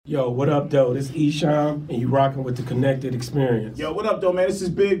Yo, what up, though? This is Esham, and you rocking with the Connected Experience. Yo, what up, though, man? This is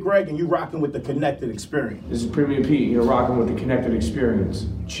Big Greg, and you rocking with the Connected Experience. This is Premier Pete, and you're rocking with the Connected Experience.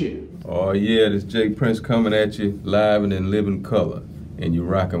 Chill. Oh yeah, this Jay Prince coming at you live and in living color, and you're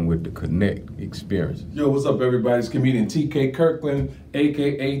rocking with the Connect Experience. Yo, what's up, everybody? It's comedian TK Kirkland,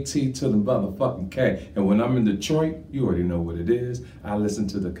 aka T to the motherfucking K. And when I'm in Detroit, you already know what it is. I listen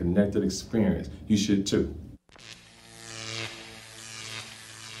to the Connected Experience. You should too.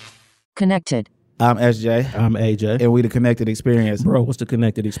 Connected. I'm SJ. I'm AJ. And we the Connected Experience. Bro, what's the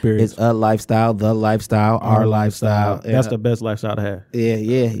Connected Experience? It's a lifestyle, the lifestyle, our lifestyle. That's the best lifestyle to have. Yeah.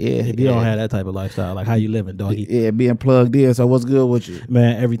 If you don't have that type of lifestyle, like how you living, doggy? Yeah, being plugged in. So what's good with you?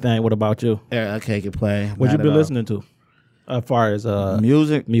 Man, everything. What about you? Yeah, I can't complain. What you been listening to? As far as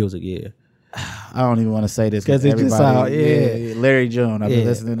music? Music, yeah. I don't even want to say this because it's just how, Larry June. I've been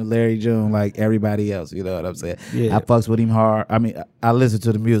listening to Larry June like everybody else. You know what I'm saying? Yeah. I fucks with him hard. I mean, I listen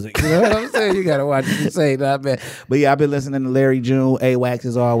to the music. You know what I'm saying? You gotta watch what you say. But yeah, I've been listening to Larry June. AWAX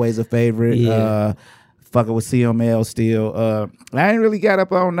is always a favorite. Yeah. Fucking with CML still. I ain't really got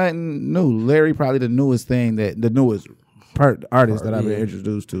up on nothing new. Larry probably the newest artist that I've been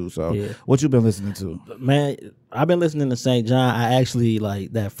introduced to. So what you been listening to? Man, I've been listening to St. John. I actually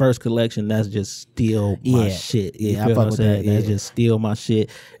like that first collection. That's just still my shit. Yeah, I fuck with that. That's just still my shit.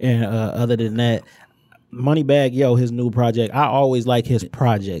 And other than that, Moneybagg Yo, his new project. I always like his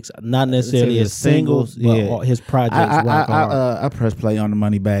projects, not necessarily his singles, but his projects. I pressed play on the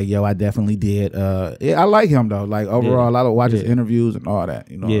Moneybagg Yo. I definitely did. I like him though. Like overall, I watch his interviews and all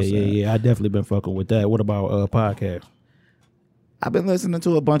that. You know? Yeah. I definitely been fucking with that. What about podcast? I've been listening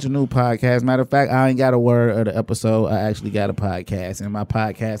to a bunch of new podcasts. Matter of fact, I ain't got a word of the episode. I actually got a podcast, and my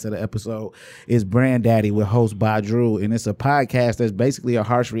podcast of the episode is Brand Daddy with host Badru, and it's a podcast that's basically a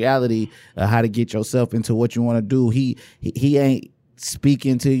harsh reality of how to get yourself into what you want to do. He ain't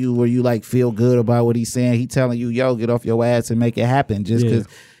speaking to you where you like feel good about what he's saying. He telling you, yo, get off your ass and make it happen. Just because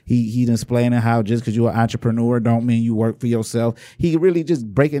He's explaining how just because you're an entrepreneur don't mean you work for yourself. He really just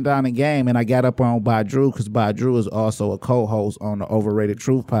breaking down the game. And I got up on Badru because Badru is also a co-host on the Overrated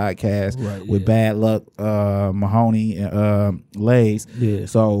Truth podcast with Bad Luck Mahoney and Lays. Yeah.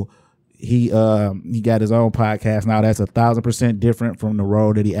 So he got his own podcast now. That's 1,000% different from the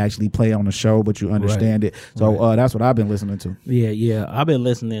role that he actually play on the show, but you understand it. So that's what I've been listening to. Yeah. I've been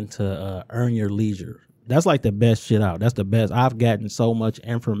listening to Earn Your Leisure. That's like the best shit out. That's the best. I've gotten so much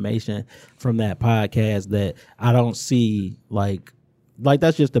information from that podcast that I don't see like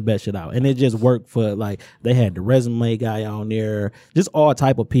that's just the best shit out. And it just worked for like they had the resume guy on there, just all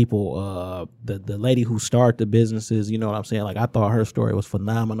type of people. The lady who started the businesses, you know what I'm saying? Like I thought her story was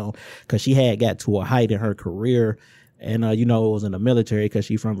phenomenal because she had got to a height in her career. And, it was in the military because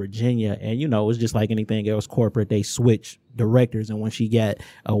she's from Virginia. And, it was just like anything else corporate. They switch directors. And when she got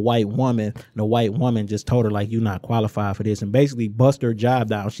a white woman, the white woman just told her, like, you're not qualified for this. And basically bust her job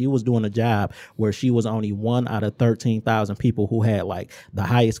down. She was doing a job where she was only 1 out of 13,000 people who had, like, the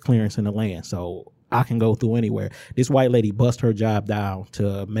highest clearance in the land. So I can go through anywhere. This white lady bust her job down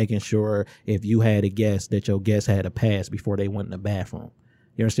to making sure if you had a guest, that your guest had a pass before they went in the bathroom.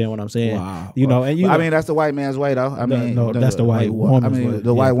 You understand what I'm saying? Wow. I mean, that's the white man's way, though. That's the white woman's way.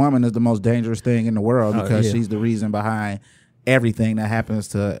 The white woman is the most dangerous thing in the world because she's the reason behind everything that happens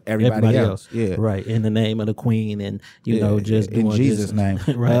to everybody else. Yeah, right. In the name of the queen, and just in doing Jesus' name,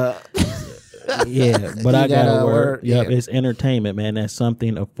 right? But I got a word. It's entertainment, man. That's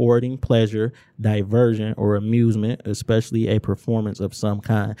something affording pleasure, diversion, or amusement, especially a performance of some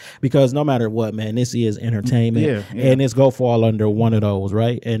kind. Because no matter what, man, this is entertainment, and it's go fall under one of those,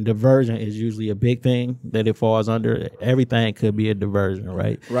 right? And diversion is usually a big thing that it falls under. Everything could be a diversion,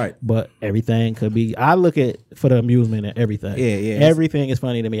 right? Right. But everything could be. I look at for the amusement and everything. Everything is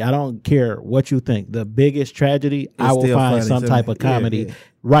funny to me. I don't care what you think. The biggest tragedy, I will find some type of comedy.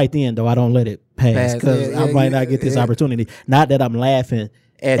 Right then, though, I don't let it pass because I might not get this opportunity. Not that I'm laughing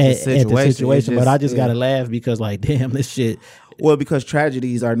at the situation, but I just gotta laugh because, like, damn, this shit. Well, because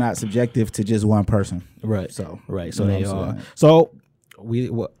tragedies are not subjective to just one person, right? So they are. So we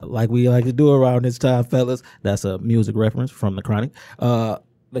like to do around this time, fellas. That's a music reference from The Chronic.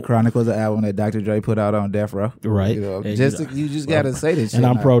 The Chronic was an album that Dr. Dre put out on Death Row. Right. You just got to say this shit. And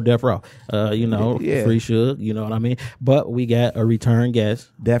I'm pro Death Row. Free Suge, you know what I mean? But we got a return guest.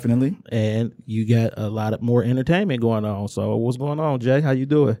 Definitely. And you got a lot more entertainment going on. So what's going on, Jay? How you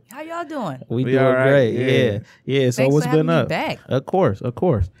doing? How y'all doing? We doing great. Yeah. So what's been up? Back. Of course.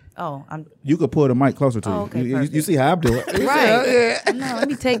 Oh, You could pull the mic closer to you. Okay, you see how I'm doing. Right. No, let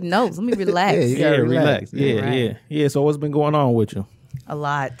me take notes. Let me relax. Yeah, you gotta relax. Yeah. So what's been going on with you? A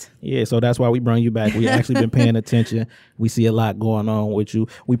lot. Yeah, so that's why we bring you back. We actually been paying attention. We see a lot going on with you.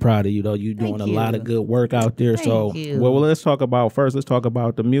 We proud of you though. You doing a lot of good work out there. Thank you. Well, let's talk about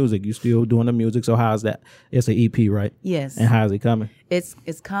the music. You still doing the music. So how's that? It's an EP, right? Yes. And how's it coming? It's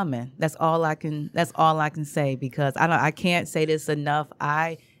coming. That's all I can say, because I can't say this enough.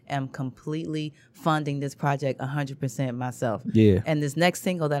 I am completely funding this project 100% myself. Yeah. And this next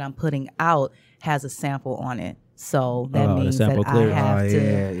single that I'm putting out has a sample on it. So that the means that sample I clear. have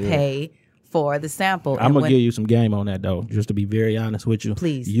to pay for the sample. I'm going to give you some game on that, though, just to be very honest with you.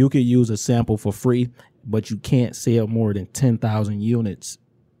 Please. You could use a sample for free, but you can't sell more than 10,000 units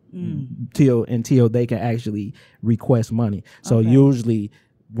until they can actually request money. So usually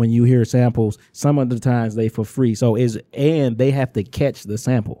when you hear samples, some of the times they for free. So and they have to catch the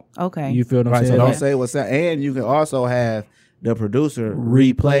sample. Okay. You feel what I'm Right, saying? so don't say what's that. And you can also have the producer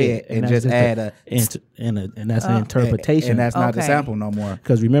replay it and just add and that's an interpretation. And that's not the Okay. sample no more.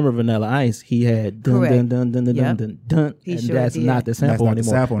 Because remember Vanilla Ice, he had dun Correct. dun dun dun dun Yep. dun dun, He and sure that's did. not the sample That's not the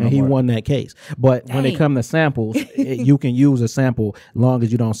anymore. sample no and he more. won that case. But when it Dang. comes to samples, you can use a sample long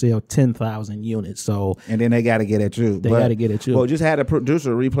as you don't sell 10,000 units. So And then they got to get at you. They gotta get at you. Well, just had a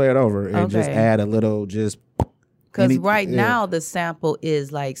producer replay it over and just Okay. add a little just. Because any- right yeah. now the sample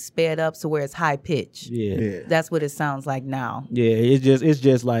is like sped up to where it's high pitch. yeah. That's what it sounds like now. Yeah, it's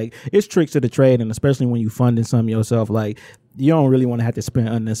just like it's tricks to the trade, and especially when you funding something yourself, like you don't really want to have to spend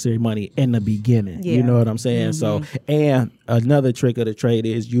unnecessary money in the beginning. You Yeah. know what I'm saying? So, and another trick of the trade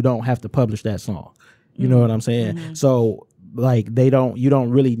is you don't have to publish that song. You know what I'm saying? So, like you don't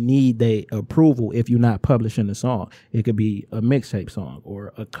really need their approval if you're not publishing the song. It could be a mixtape song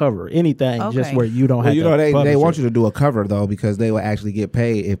or a cover, anything, just Okay. where you don't Well, have you to. know, they publish want it. you to do a cover though, because they will actually get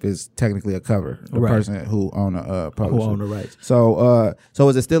paid if it's technically a cover. The Right. person who own a publisher. Who own the rights. So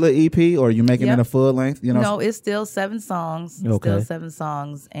is it still an EP or are you making Yep. it a full length? You know, No, it's still 7 songs. Okay. Still 7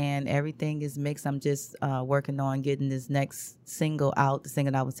 songs, and everything is mixed. I'm just working on getting this next single out. The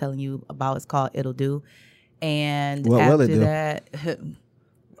single I was telling you about is called "It'll Do," and What will after it do? that,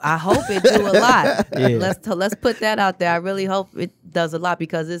 I hope it do a lot. Yeah. Let's put that out there. I really hope it does a lot,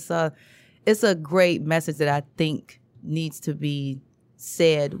 because it's a great message that I think needs to be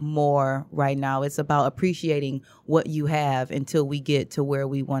said more right now. It's about appreciating what you have until we get to where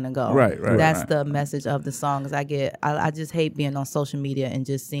we want to go. Right. That's the message of the songs. I just hate being on social media and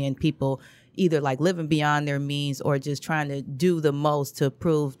just seeing people either like living beyond their means or just trying to do the most to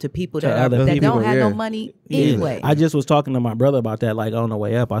prove to people To that other that people, don't have yeah. no money Yeah. anyway. I just was talking to my brother about that, like on the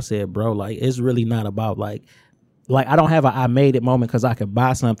way up. I said, bro, like it's really not about like I don't have a I made it moment because I could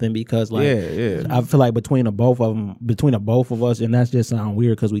buy something, because like Yeah. I feel like between the both of us, and that's just sound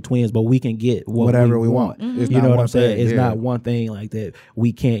weird because we twins, but we can get Whatever we want. Mm-hmm. It's You not know what one I'm saying? thing, It's yeah. not one thing like that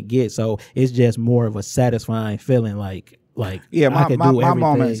we can't get. So it's just more of a satisfying feeling, like Yeah, I could do my everything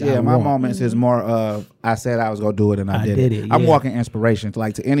moments. I Yeah, my want. moments is more of I said I was gonna do it and I did it. I'm yeah. walking inspiration.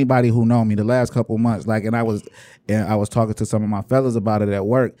 Like to anybody who know me, the last couple months, like, and I was talking to some of my fellas about it at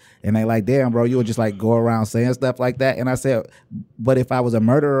work, and they like, damn, bro, you would just like go around saying stuff like that. And I said, but if I was a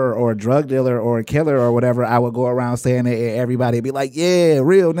murderer or a drug dealer or a killer or whatever, I would go around saying it, and everybody would be like, yeah,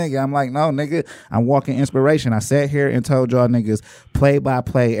 real nigga. I'm like, no, nigga, I'm walking inspiration. I sat here and told y'all niggas play by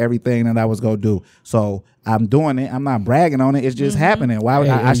play everything that I was gonna do. So I'm doing it. I'm not bragging on it. It's just happening. Why would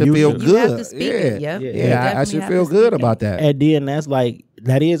Hey, I and should you feel should. good? You have to speak yeah. it. Yep. Yeah. You Yeah, I definitely should have feel to good speak about it. that. And then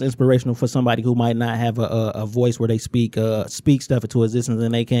that is inspirational for somebody who might not have a voice where they speak stuff into existence,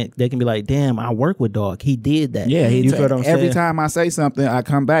 and they can be like, damn, I work with Dog. He did that. Yeah, you feel what I'm every saying? time I say something, I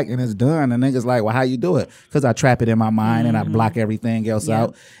come back and it's done. And niggas like, well, how you do it? Because I trap it in my mind and I block everything else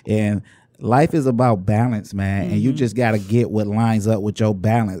out. And life is about balance, man. And you just got to get what lines up with your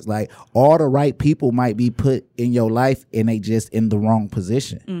balance. Like all the right people might be put in your life and they just in the wrong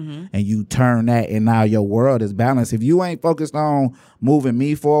position. And you turn that and now your world is balanced. If you ain't focused on moving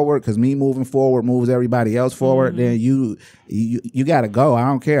me forward, because me moving forward moves everybody else forward, then you got to go. I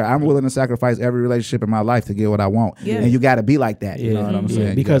don't care. I'm willing to sacrifice every relationship in my life to get what I want. Yeah. And you got to be like that. You know what I'm saying?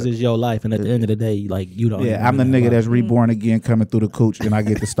 You Because gotta- it's your life, and at the end of the day, like you don't. yeah, I'm the nigga that's reborn again coming through the cooch and I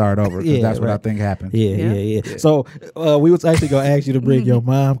get to start over. 'Cause Yeah, that's what I right. think happened. Yeah. So we was actually gonna ask you to bring your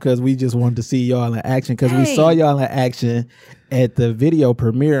mom, because we just wanted to see y'all in action, because we Hey. saw y'all in action at the video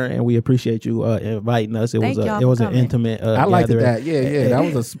premiere, and we appreciate you inviting us. It Thank was y'all it for was an coming. intimate. I liked gathering. that. Yeah.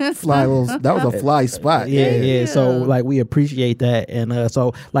 That was a fly little. That was a fly spot. Yeah. So like we appreciate that, and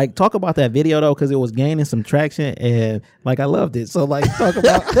so like talk about that video though, because it was gaining some traction, and like I loved it. So like talk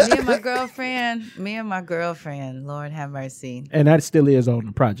about me and my girlfriend, Lord have mercy. and that still is on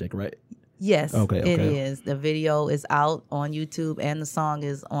the project, right? Yes, Okay. it is. The video is out on YouTube and the song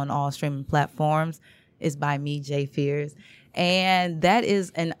is on all streaming platforms. It's by me, Jay Fears. And that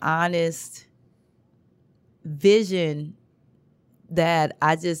is an honest vision that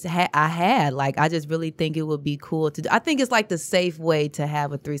I just had. Like, I just really think it would be cool to do. I think it's like the safe way to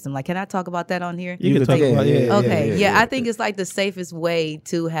have a threesome. Like, can I talk about that on here? You can talk about it. Okay. I think it's like the safest way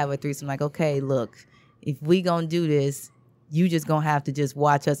to have a threesome. Like, okay, look, if we gonna do this, you just gonna have to just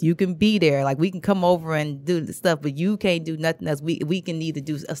watch us. You can be there. Like, we can come over and do the stuff, but you can't do nothing else. We can either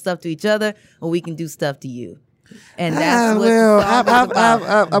do stuff to each other or we can do stuff to you. And that's what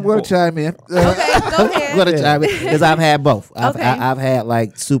I'm going to chime in. Okay, go ahead. I'm going to chime in because I've had both. Okay. I've had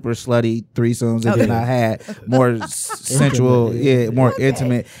like super slutty threesomes, and then I had more sensual, more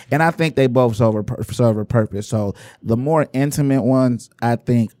intimate. And I think they both serve a purpose. So the more intimate ones, I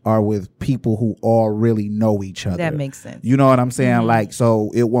think, are with people who all really know each other. That makes sense. You know what I'm saying? Like,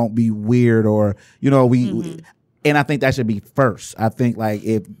 so it won't be weird, or and I think that should be first. I think like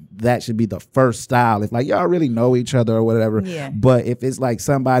if that should be the first style. If like y'all really know each other or whatever. Yeah. But if it's like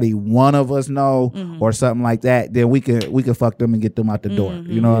somebody one of us know or something like that, then we can fuck them and get them out the door.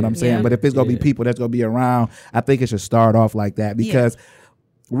 You know what I'm saying? Yeah. But if it's gonna be people that's gonna be around, I think it should start off like that because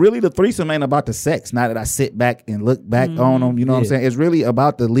really the threesome ain't about the sex. Not that I sit back and look back on them. You know what I'm saying? It's really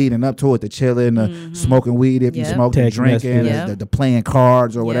about the leading up to it, the chilling, the smoking weed if you smoking, drinking, the playing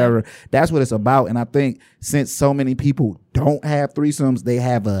cards or whatever. That's what it's about. And I think since so many people don't have threesomes, they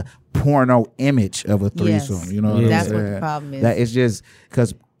have a porno image of a threesome. Yes. You know what I'm That's saying? what the problem is. That it's just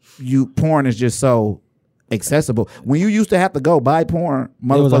because porn is just so accessible. When you used to have to go buy porn,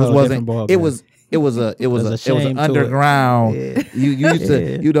 motherfuckers wasn't. It was an underground. You used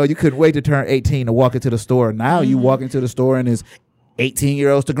to, you couldn't wait to turn 18 to walk into the store. Now you walk into the store and there's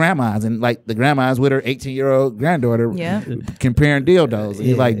 18-year-olds to grandmas, and like the grandma's with her 18-year-old granddaughter comparing dildos. And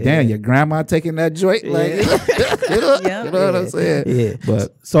you're like, damn, your grandma taking that joint? Like, you know what I'm saying? Yeah.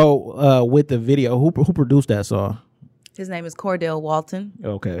 But so with the video, who produced that song? His name is Cordell Walton.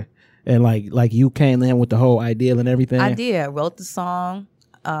 Okay. And like you came in with the whole idea and everything? I did. I wrote the song.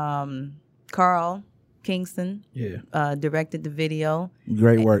 Carl Kingston directed the video.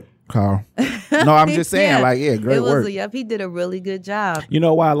 great work, Carl. No, I'm just saying, great work. He did a really good job. You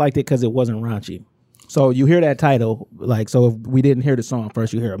know why I liked it? Because it wasn't raunchy. So you hear that title, like, so if we didn't hear the song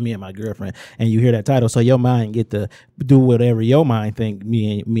first, you hear Me and My Girlfriend, and you hear that title, so your mind get to do whatever your mind think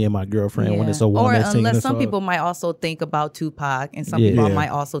me and my girlfriend when it's a woman that's singing. Or unless a some song. people might also think about Tupac, and some people might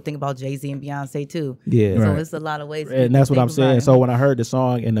also think about Jay-Z and Beyonce too. Yeah. So it's a lot of ways. And that's what I'm saying. So when I heard the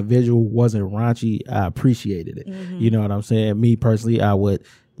song and the visual wasn't raunchy, I appreciated it. You know what I'm saying? Me personally, I would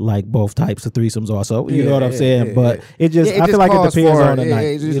like both types of threesomes also. You know what I'm saying? But it just, I feel like it depends on the night.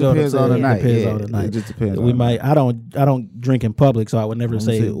 It just depends on the night. It depends on the night. It just depends. We might, I don't drink in public, so I would never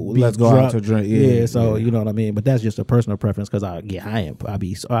say let's go out to drink. Yeah, so you know what I mean? But that's just a personal preference because I get high and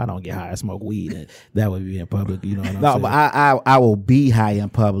I don't get high, I smoke weed, and that would be in public, you know what I'm saying? No, but I will be high in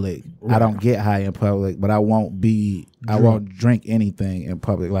public. Right. I don't get high in public, but I won't drink anything in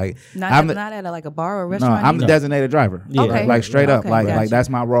public. Like not at like a bar or a restaurant. No, I'm the designated driver. Yeah. Okay. Like straight up. Like that's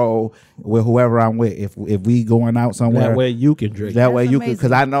my role with whoever I'm with. If we going out somewhere, that way you can drink. That way you can,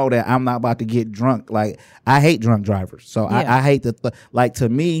 because I know that I'm not about to get drunk. Like I hate drunk drivers. So I hate like to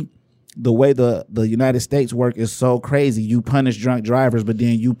me, the way the United States work is so crazy. You punish drunk drivers, but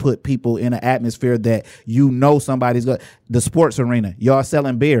then you put people in an atmosphere that you know somebody's going. The sports arena, y'all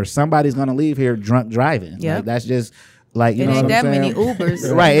selling beer. Somebody's going to leave here drunk driving. Yeah, like, that's just like you know ain't what that I'm saying? Many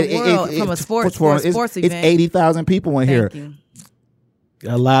Ubers, right? In the world from a sports event. It's 80,000 people in here.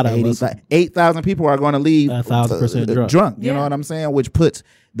 A lot of 8,000 people are going to leave 1,000% drunk. You know what I'm saying? Which puts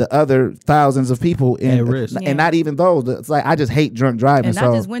the other thousands of people in risk, and not even those. It's like I just hate drunk driving. And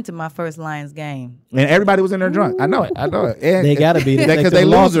I just went to my first Lions game, and everybody was in there drunk. I know it. And they gotta be because they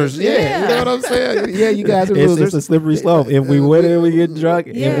losers. Yeah, you know what I'm saying? Yeah, you guys are losers. It's a slippery slope. If we win it, we get drunk.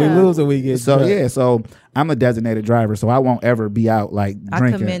 If we lose it, we get drunk. Yeah, so I'm a designated driver, so I won't ever be out like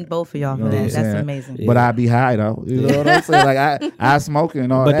drinking. I commend both of y'all for that. That's amazing. But I be high though. You know what I'm saying? Like I smoke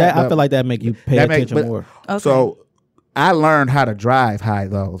and all but that. I feel like that make you pay attention more. Okay. So I learned how to drive high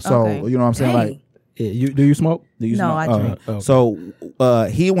though. So you know what I'm saying? Like, do you smoke? No, I drink. Okay. So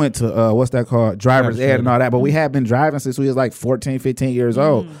he went to what's that called? Driver's ed and all that. But we have been driving since we was like 14, 15 years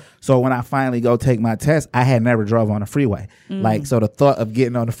old. So when I finally go take my test, I had never drove on a freeway. Like, so the thought of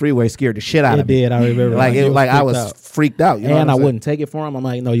getting on the freeway scared the shit out of me. It did. I remember. Like I was freaked out. You know and I wouldn't take it for him. I'm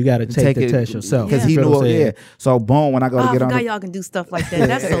like, no, you got to take the test yourself. Because he knew it. Yeah. So boom, when I go to get on y'all can do stuff like that.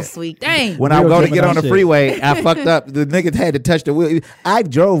 That's so sweet. Dang. When I go to get on the freeway, I fucked up. The nigga had to touch the wheel. I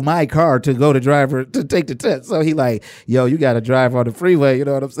drove my car to go to take the test. So he like, yo, you got to drive on the freeway. You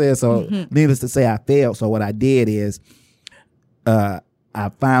know what I'm saying? So needless to say, I failed. So what I did is, I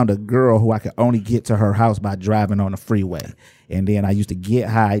found a girl who I could only get to her house by driving on the freeway. And then I used to get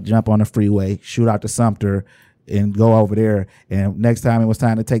high, jump on the freeway, shoot out to Sumter, and go over there. And next time it was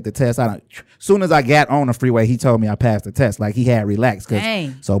time to take the test, soon as I got on the freeway, he told me I passed the test. Like he had relaxed.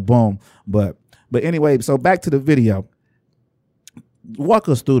 Dang. So boom. But anyway, so back to the video. Walk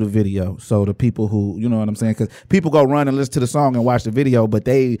us through the video, so the people who, you know what I'm saying, because people go run and listen to the song and watch the video, but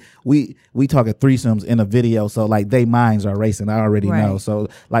we talking threesomes in a video, so like they minds are racing. I already know. So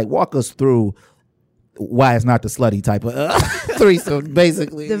like walk us through why it's not the slutty type of threesome,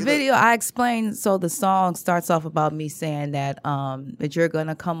 basically. The video I explained. So the song starts off about me saying that that you're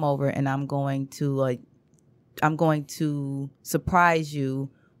gonna come over and I'm going to surprise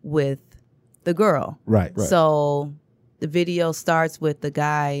you with the girl. Right. So the video starts with the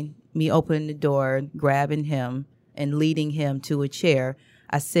guy, me opening the door, grabbing him, and leading him to a chair.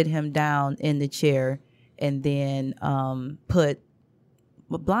 I sit him down in the chair and then put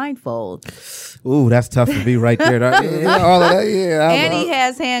a blindfold. Ooh, that's tough to be right there. All of that, yeah. And he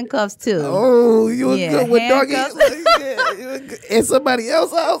has handcuffs too. Oh, you were good with doggy. In somebody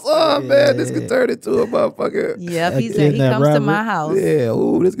else's house. Oh man, this could turn into a motherfucker. Yep, he said he comes to my house. Yeah,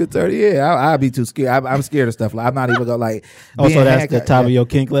 ooh, this could turn. Yeah, I'll be too scared. I'm scared of stuff. Like, I'm not even gonna like. Oh, so that's the top of your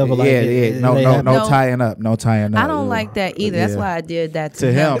kink level. Like, yeah. No tying up. No tying up. I don't like that either. That's why I did that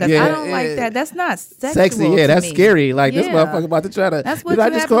to him. Because Yeah, I don't like that. That's not sexual. Sexy. Yeah, that's me. scary. Like this motherfucker about to try to. That's what did I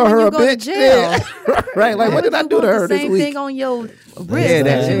just call her a bitch? Yeah. Right. Like what did I do to her this Same week? thing on your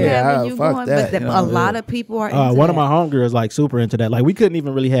wrist. Fuck that. A lot of people are into one of that. my homegirls like super into that. Like we couldn't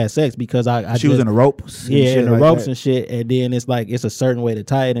even really have sex because she was in the ropes. Yeah, in the like ropes that. and shit. And then it's like it's a certain way to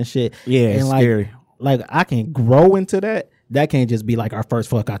tie it and shit. Yeah, and it's like, scary. Like I can grow into that. That can't just be like our first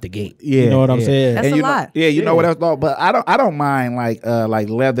fuck out the gate. Yeah, you know what I'm saying? That's and a lot. You know what else? But I don't mind like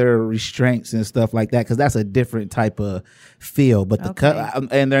leather restraints and stuff like that because that's a different type of feel. But the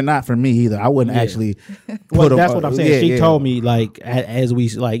cut and they're not for me either. I wouldn't actually put them. That's what I'm saying. She told me like as we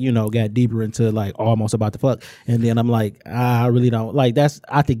like got deeper into like almost about to fuck, and then I'm like I really don't like that's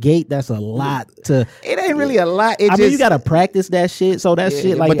out the gate. That's a lot to. It ain't really a lot. I mean you gotta practice that shit. So that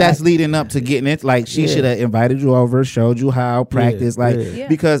shit like. But that's leading up to getting it. Like she should have invited you over, showed you how, practice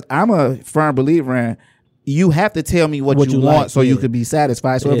because I'm a firm believer in you have to tell me what you want like, so you could be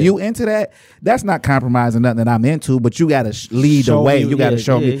satisfied. So if you into that, that's not compromising nothing that I'm into, but you got to lead the way. You got to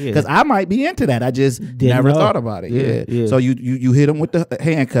show me because I might be into that. I just never thought about it. Yeah. So you hit them with the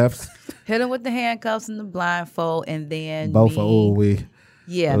handcuffs. Hit him with the handcuffs and the blindfold, and then both me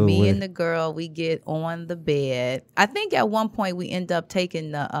and the girl, we get on the bed. I think at one point we end up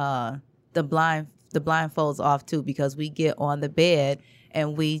taking the blindfolds off too because we get on the bed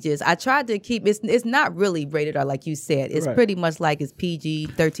and I tried to keep it's not really rated R like you said. It's pretty much like it's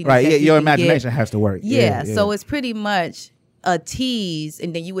PG-13. Right, yeah, your imagination has to work. Yeah, so it's pretty much a tease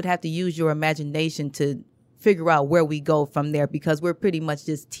and then you would have to use your imagination to figure out where we go from there because we're pretty much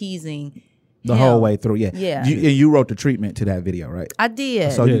just teasing the whole way through. Yeah. You wrote the treatment to that video, right? I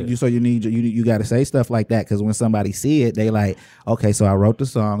did. So you got to say stuff like that because when somebody see it, they like, okay, so I wrote the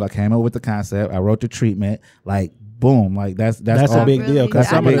song, I came up with the concept, I wrote the treatment, like boom, like that's a big deal.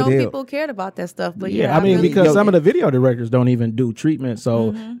 I didn't know people cared about that stuff, but I mean because some of the video directors don't even do treatment,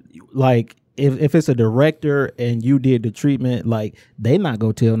 so like. If it's a director and you did the treatment, like they not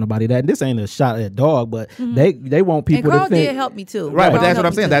gonna tell nobody that. And this ain't a shot at dog, but they want people and Carl to think. did help me too. Right, but that's what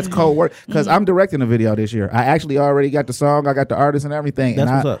I'm saying. That's cold work because I'm directing a video this year. I actually already got the song, I got the artist and everything. That's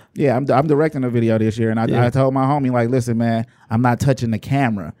what's up. Yeah, I'm directing a video this year, and I told my homie like, listen, man, I'm not touching the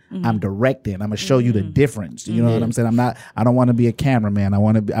camera. I'm directing. I'm gonna show you the difference. You know what I'm saying? I don't want to be a cameraman.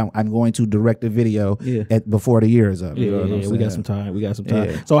 I'm going to direct a video before the year is up. You know what I'm saying? We got some time.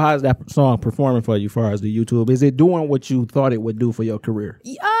 Yeah. So how's that song performing for you as far as the YouTube? Is it doing what you thought it would do for your career?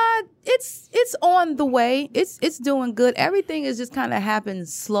 It's on the way. It's doing good. Everything is just kind of happening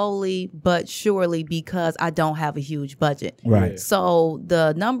slowly but surely because I don't have a huge budget. Right. So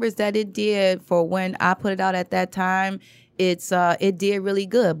the numbers that it did for when I put it out at that time, it did really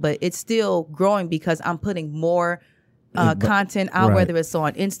good, but it's still growing because I'm putting more content out, whether it's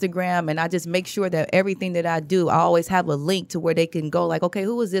on Instagram, and I just make sure that everything that I do, I always have a link to where they can go like, okay,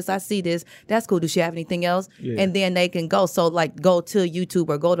 who is this? I see this. That's cool. Does she have anything else? And then they can go. So like go to YouTube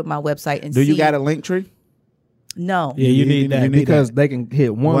or go to my website and see. Do you got a link tree? No. Yeah, you need that because they can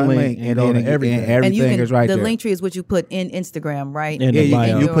hit one link and go to everything. And everything is right there. The link tree is what you put in Instagram, right? In the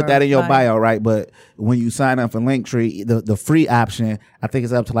bio. You put that in your bio, right? But when you sign up for Linktree, the free option, I think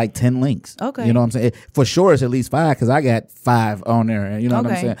it's up to like 10 links. Okay. You know what I'm saying? For sure, it's at least 5 because I got 5 on there. You know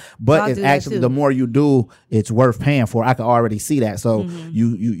what I'm saying? But it's actually, the more you do, it's worth paying for. I can already see that. So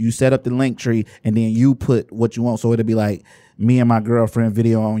you set up the Linktree and then you put what you want. So it'll be like, me and my girlfriend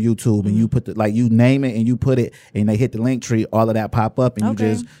video on YouTube, and you put you name it and you put it, and they hit the link tree, all of that pop up, and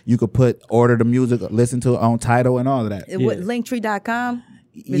you could order the music, listen to it on Tidal and all of that. What, Linktree.com?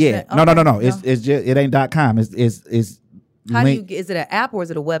 Yeah. No. It's just it ain't .com. It's How do you get? Is it an app or is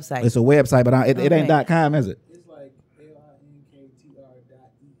it a website? It's a website, but it ain't .com, is it? It's like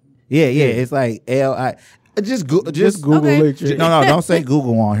linktr.ee. Yeah. It's like LI. Just Google Linktree. No, don't say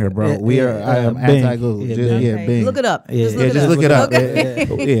Google on here, bro. I am Bing. anti-Google. Yeah, Bing. Look it up. Yeah. Just look it up.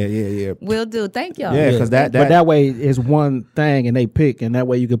 Okay. Yeah. Will do. Thank y'all. Yeah, because but that way it's one thing and they pick, and that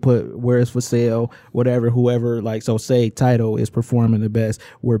way you could put where it's for sale, whatever, whoever, like, so say Tidal is performing the best,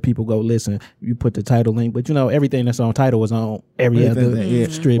 where people go listen, you put the Tidal link, but everything that's on Tidal is on every other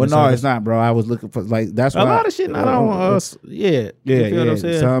streaming Well, no, service. it's not, bro. I was looking for that's why a lot of shit not on us. You feel what I'm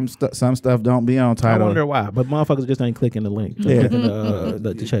saying? Some stuff don't be on Tidal. I wonder why, but motherfuckers just ain't clicking the link. Yeah. Clicking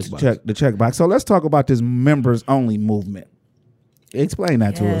the checkbox. The checkbox. So let's talk about this members only movement. Explain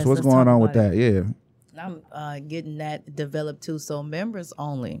that to us. What's let's going talk on with about that? Yeah. I'm getting that developed too. So members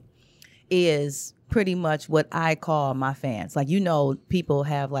only is pretty much what I call my fans. Like, people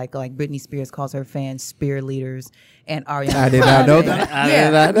have like Britney Spears calls her fans spear leaders, and Ariana. I did not know that. I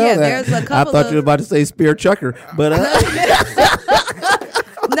did not know that. There's a couple. I thought you were about to say spear chucker, but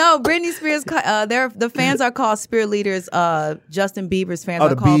no, Britney Spears. The fans are called spirit leaders. Justin Bieber's fans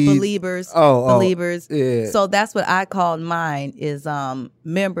are called believers. Believers. Yeah. So that's what I call mine is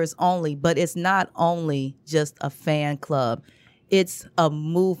members only. But it's not only just a fan club; it's a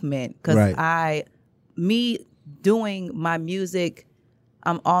movement. Because me doing my music,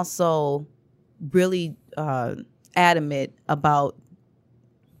 I'm also really adamant about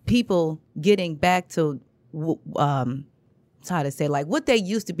people getting back to. How to say, like, what they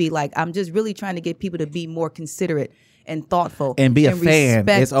used to be. Like, I'm just really trying to get people to be more considerate and thoughtful and be a fan.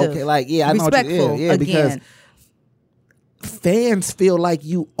 It's okay. Like, I know what you, because fans feel like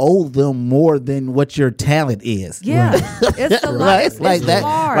you owe them more than what your talent is. Yeah, it's a lot. Right? It's like that.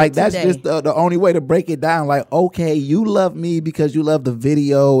 Hard like that's today. just the only way to break it down. Like, okay, you love me because you love the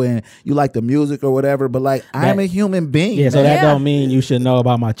video and you like the music or whatever, but like I'm a human being. Yeah, so that don't mean you should know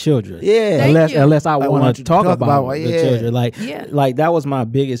about my children. Yeah, unless I want to talk about the children. Yeah. Like that was my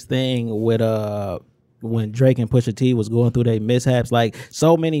biggest thing with when Drake and Pusha T was going through their mishaps. Like,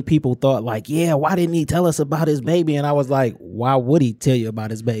 so many people thought like, why didn't he tell us about his baby? And I was like, why would he tell you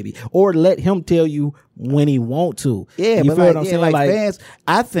about his baby? Or let him tell you when he want to. Yeah, you but feel what I'm saying? Like fans,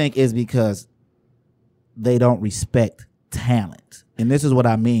 I think is because they don't respect talent. And this is what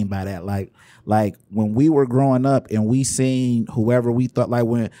I mean by that. Like when we were growing up and we seen whoever we thought, like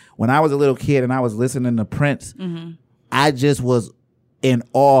when I was a little kid and I was listening to Prince, I just was in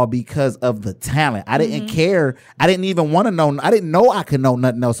awe because of the talent. I didn't care. I didn't even want to know. I didn't know I could know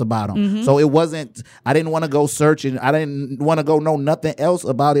nothing else about him. So it wasn't, I didn't want to go searching. I didn't want to go know nothing else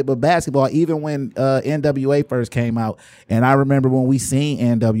about it but basketball, even when NWA first came out. And I remember when we seen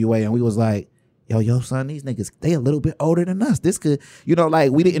NWA and we was like, yo, son, these niggas, they a little bit older than us. This could,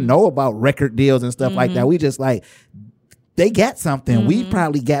 like, we didn't know about record deals and stuff like that. We just like, they got something. We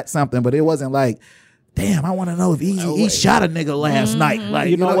probably got something, but it wasn't like, damn, I want to know if he shot a nigga last night. Like,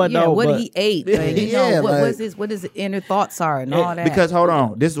 you know what? Yeah, no, what he ate. Like, what his inner thoughts are and all that. Because hold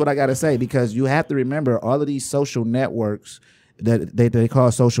on, this is what I got to say. Because you have to remember, all of these social networks that they call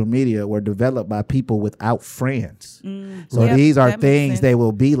social media were developed by people without friends. So these are things they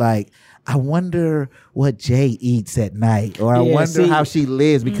will be like, I wonder what Jay eats at night, or I wonder how she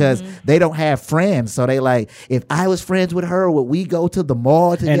lives, because they don't have friends. So they like, if I was friends with her, would we go to the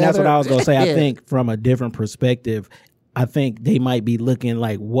mall together? And that's what I was gonna say. I think from a different perspective, I think they might be looking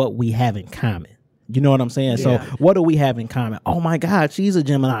like what we have in common. You know what I'm saying? So what do we have in common? Oh my God, she's a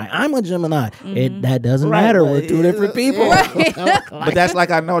Gemini. I'm a Gemini. That doesn't matter. We're two different people. But that's like,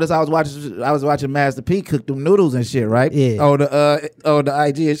 I noticed I was watching Master P cook them noodles and shit, right? Yeah. On the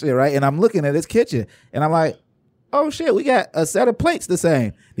IG and shit, right? And I'm looking at his kitchen and I'm like, oh shit, we got a set of plates the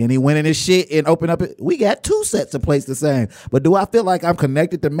same. Then he went in his shit and opened up we got 2 sets of plates the same. But do I feel like I'm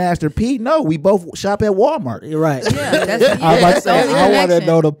connected to Master P? No, we both shop at Walmart. You're right. Yeah, I want to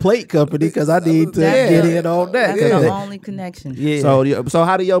know the plate company because I need to get in on that. That's the only connection. Yeah. So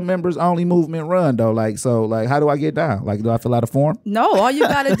how do your members only movement run though? Like, how do I get down? Like, do I fill out a form? No, all you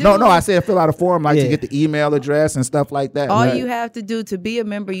gotta do. No, I said fill out a form, like to get the email address and stuff like that. All you have to do to be a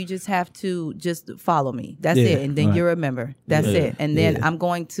member, you just have to just follow me. That's it, and then you're a member. That's it. And then I'm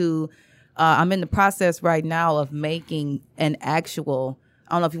going to. I'm in the process right now of making an actual,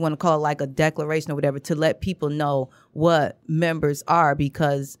 I don't know if you want to call it like a declaration or whatever, to let people know what members are,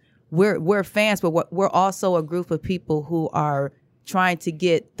 because we're fans, but we're also a group of people who are trying to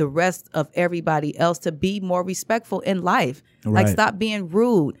get the rest of everybody else to be more respectful in life. Like, Right. stop being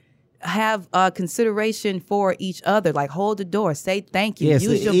rude. Have consideration for each other. Like, hold the door, say thank you, Yes,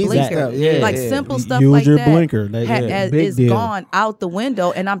 use your easy blinker. stuff. Yeah, like yeah. simple stuff Use like your that. blinker. Big Is deal. gone out the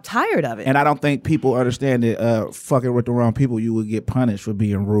window, and I'm tired of it. And I don't think people understand that fucking with the wrong people, you would get punished for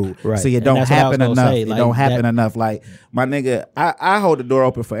being rude. Right. See, it And don't that's what I was happen gonna enough. say, It like, don't happen that- enough. Like, my nigga, I hold the door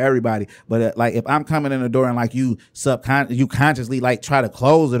open for everybody. But like, if I'm coming in the door and like you consciously like try to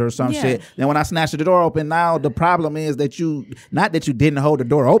close it or some Yeah. shit, then when I snatch the door open, now the problem is that not that you didn't hold the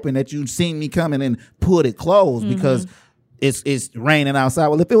door open, that you seen me coming and pulled it closed because it's raining outside.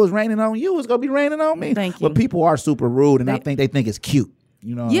 Well, if it was raining on you, it's gonna be raining on me. Thank you. But people are super rude, and I They think it's cute.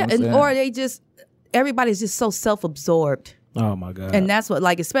 You know what yeah, I'm and saying? or they just everybody's just so self-absorbed. Oh my God. And that's what,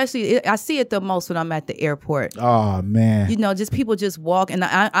 like, especially, I see it the most when I'm at the airport. Oh man. You know, just people just walk. And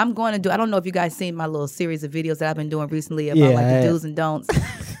I'm going to do, I don't know if you guys seen my little series of videos that I've been doing recently about Yeah, like I the have. do's and don'ts.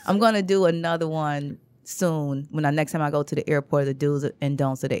 I'm going to do another one soon when next time I go to the airport, the do's and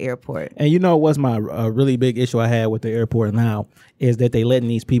don'ts of the airport. And you know what's my really big issue I had with the airport now is that they letting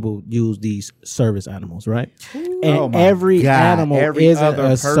these people use these service animals, right? And Oh my every God. animal Every isn't other a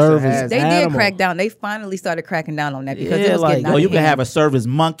person service has- They animal. did crack down. They finally started cracking down on that because Yeah, it was like, getting out Oh, of you can hand. have a service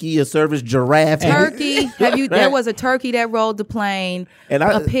monkey, a service giraffe. Turkey. There was a turkey that rode the plane. And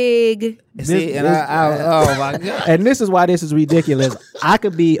a pig. See, and oh my God. And this is why this is ridiculous. I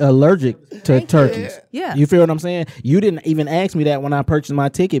could be allergic to turkeys. Yeah. You feel what I'm saying? You didn't even ask me that when I purchased my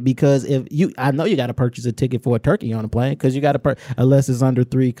ticket because I know you got to purchase a ticket for a turkey on a plane because you got to unless it's under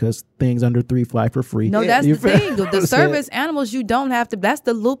 3 because things under 3 fly for free. No, that's You the feel thing. what I'm The saying? service animals, you don't have to. That's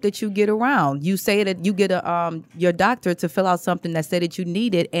the loop that you get around. You say that you get your doctor to fill out something that said that you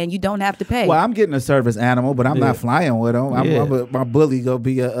need it, and you don't have to pay. Well, I'm getting a service animal, but I'm not flying with them. Yeah. My bully gonna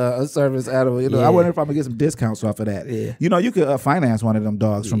be a service animal. You know, Yeah. I wonder if I'm gonna get some discounts off of that. Yeah. You know, you could finance one of them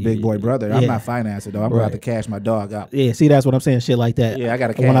dogs from Big Boy Brother. I'm Yeah. not financing though. I'm gonna have to Right. cash my dog out. Yeah, see, that's what I'm saying. Shit like that. Yeah, I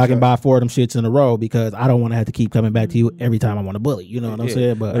gotta when I cash can up. buy 4 of them shits in a row because I don't want to have to keep coming back to you every time I want to bully. You know what I'm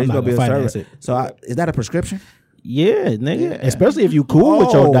saying? But I'm he's not gonna be gonna a finance service. it. So is that a prescription? Yeah, nigga. Especially if you cool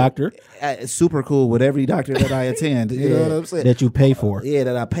with your doctor It's super cool with every doctor that I attend. You know what I'm saying? that you pay for. Yeah,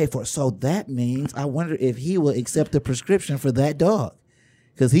 that I pay for. So that means I wonder if he will accept a prescription for that dog.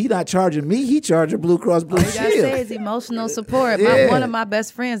 Because he not charging me, he charging Blue Cross Blue All you gotta say Shield. is emotional support. Yeah. One of my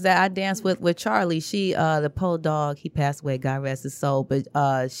best friends that I danced with Charlie, she the pole dog, he passed away, God rest his soul, but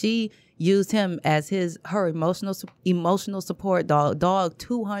she used him as her emotional support dog. Dog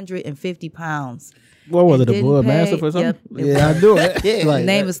 250 pounds. What was And it, a didn't Blood pay. Mastiff or something? Yep. Yeah, I knew it. Yeah. Like, His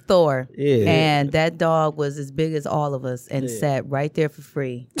name is Thor. Yeah. And that dog was as big as all of us and sat right there for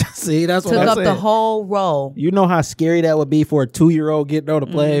free. see, that's what Took I'm up saying. the whole row. You know how scary that would be for a 2-year-old getting on the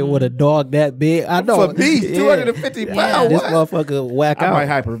plane with a dog that big? I know. For me, 250 pounds. This What? motherfucker whack I out. might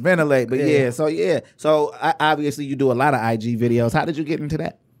hyperventilate, but So obviously you do a lot of IG videos. How did you get into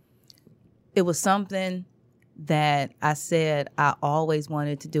that? It was something that I said I always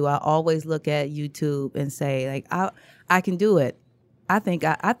wanted to do. I always look at YouTube and say, like, I can do it. I think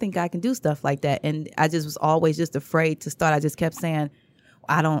I can do stuff like that. And I just was always just afraid to start. I just kept saying,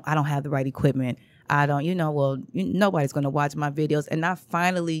 I don't have the right equipment. I don't, nobody's going to watch my videos. And I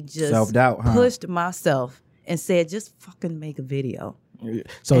finally just Self-doubt, huh? pushed myself and said, just fucking make a video.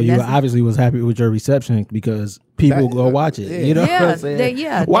 So And you that's- obviously was happy with your reception because people go watch it. yeah. You know Yeah, what I'm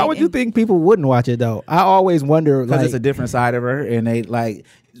saying? Why would you think people wouldn't watch it though? I always wonder. Because Like, it's a different side of her, and they like,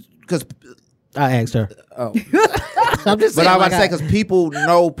 because. I asked her. Oh. I'm just But saying. I like, was say because people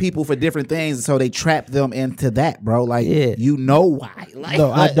know people for different things, so they trap them into that, bro. Like, Yeah. you know why? Like,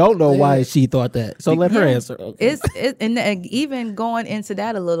 no, I don't know why she thought that. So let her Yeah. answer. Okay. And even going into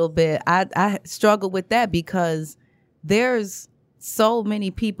that a little bit, I struggle with that because there's so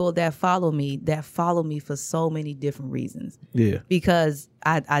many people that follow me for so many different reasons. Yeah. Because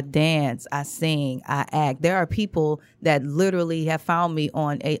I dance, I sing, I act. There are people that literally have found me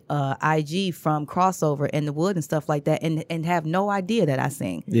on a IG from Crossover in the Wood and stuff like that, and have no idea that I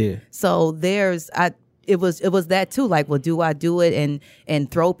sing. Yeah. So it was that too. Like, well, do I do it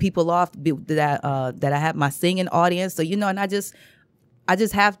and throw people off that I have my singing audience? So and I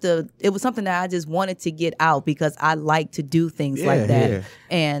just have to. It was something that I just wanted to get out because I like to do things like that, yeah.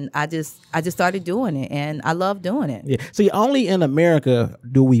 and I just started doing it, and I love doing it. Yeah. See, only in America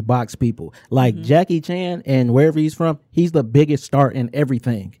do we box people. Like Jackie Chan and wherever he's from, he's the biggest star in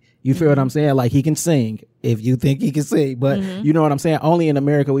everything. You feel what I'm saying? Like he can sing. if you think he can sing. But Mm-hmm. you know what I'm saying? Only in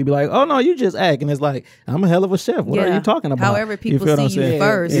America we be like, oh no, you just act. And it's like, I'm a hell of a chef. What are Yeah. you talking about? However people feel what I'm see you saying?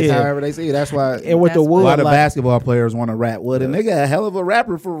 first. It's Yeah. however they see you. That's why. And with the That's wood, why the like, basketball players want to rap with a nigga, a hell of a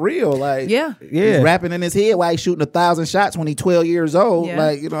rapper for real. Like, Yeah. Yeah. he's rapping in his head while he's shooting 1,000 shots when he's 12 years old. Yeah.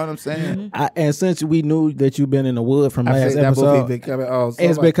 Like, you know what I'm saying? and since we knew that you've been in the wood from I last think that movie episode, been coming on. So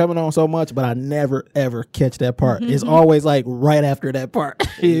it's much. been coming on so much, but I never ever catch that part. It's always like right after that part.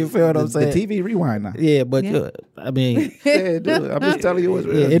 You feel what I'm the saying? TV rewind now. Yeah, but Yeah. I mean, Yeah, dude, I'm just telling you what's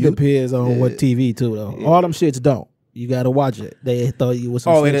real. it You- depends on what TV too, though. All them shits don't. You got to watch it. They thought you was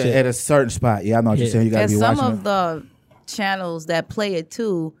some Oh, slick at shit. a certain spot. Yeah, I know what you're Yeah. saying. You got to And be some watching of it. the channels that play it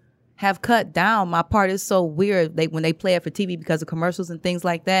too have cut down. My part is so weird. When they play it for TV because of commercials and things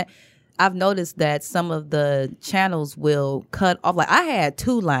like that. I've noticed that some of the channels will cut off. Like I had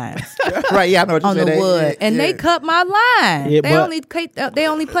 2 lines Right, yeah, I know what you're on saying. the wood, Yeah, and yeah. they cut my line. Yeah, they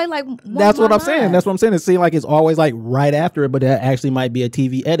only play like one. That's what more I'm saying. line. That's what I'm saying. It seems like it's always like right after it, but that actually might be a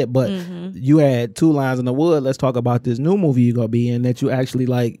TV edit. But you had 2 lines in the wood. Let's talk about this new movie you're gonna be in that you actually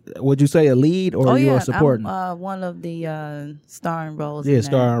like. Would you say a lead or you are supporting? I'm one of the starring roles. Yeah, in that.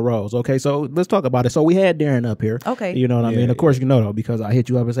 starring roles. Okay, so let's talk about it. So we had Darren up here. Okay. You know what I mean? Of course you know though, because I hit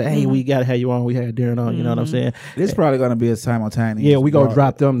you up and say, hey, we gotta have you on. We had Darren on. You know what I'm saying? This probably going to be a simultaneous. Yeah, we gonna broad-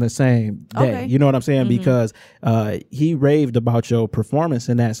 drop them the same day. Okay. You know what I'm saying? Because he raved about your performance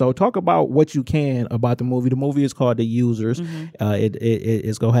in that. So talk about what you can about the movie. The movie is called The Users.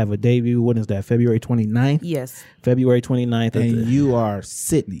 It's gonna have a debut. When is that? February 29th? Yes, February 29th. And you are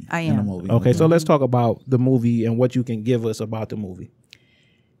Sydney I in the am. movie. Okay, so let's talk about the movie and what you can give us about the movie.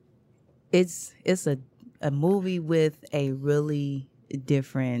 it's a movie with a really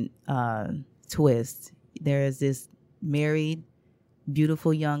different twist. There is this married,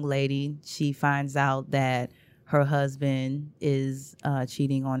 beautiful young lady. She finds out that her husband is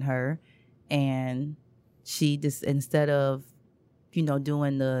cheating on her, and she just instead of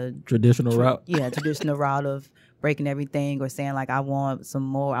doing the Traditional route. traditional route of breaking everything or saying like I want some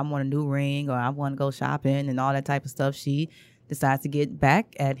more, I want a new ring, or I want to go shopping and all that type of stuff, she decides to get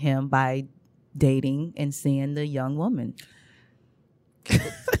back at him by dating and seeing the young woman.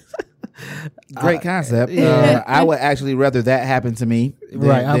 Great concept. I would actually rather that happen to me than,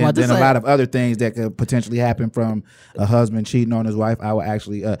 Right, I'm about to than a say. lot of other things that could potentially happen from a husband cheating on his wife. I would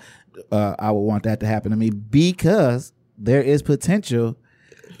actually, I would want that to happen to me because there is potential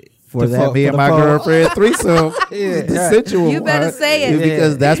for that being my girlfriend threesome. The sensual You better one, say it.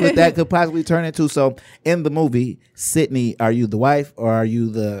 because that's what that could possibly turn into. So in the movie, Sydney, are you the wife or are you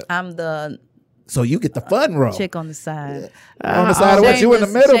the? I'm the So you get the fun role. chick on the side. On the side of what? You in the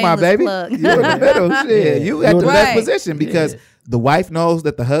Shameless- middle, my shameless baby. plug. You in the middle. Shit. You at the best Right. position because the wife knows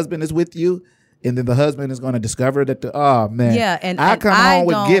that the husband is with you, and then the husband is going to discover that oh man. Yeah, and I come I home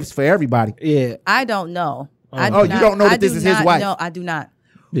with don't- gifts for everybody. Yeah. I don't know. Oh, you don't know that this is his wife? No, I do not.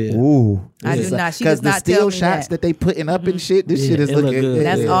 Yeah. Ooh. I do not. She does the not still tell me shots that. they putting up and shit. This Yeah, shit is it look looking good.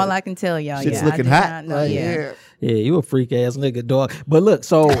 That's yeah. all I can tell y'all. Shit's yeah, looking I do hot. not know. Like, Yeah. Yeah, you a freak ass nigga, dog. But look,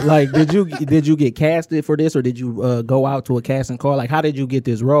 so like, did you get casted for this, or did you go out to a casting call? Like, how did you get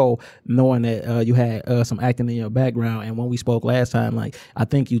this role, knowing that you had some acting in your background? And when we spoke last time, like, I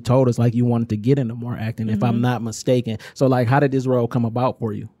think you told us like you wanted to get into more acting, if I'm not mistaken. So like, how did this role come about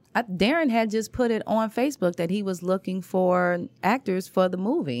for you? Darren had just put it on Facebook that he was looking for actors for the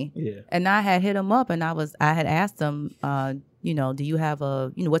movie. Yeah. And I had hit him up and I had asked him, do you have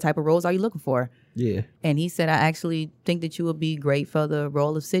what type of roles are you looking for? Yeah. And he said, I actually think that you would be great for the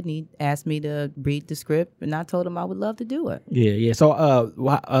role of Sydney. Asked me to read the script and I told him I would love to do it. Yeah, yeah. So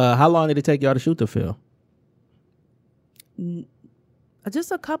how long did it take y'all to shoot the film?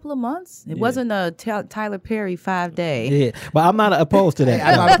 Just a couple of months. It wasn't a Tyler Perry 5-day. Yeah, but I'm not opposed to that.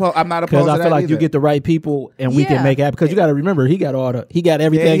 I'm not opposed Because to I that feel like either. you get the right people and we can Yeah. make it happen. Because you got to remember, he got everything.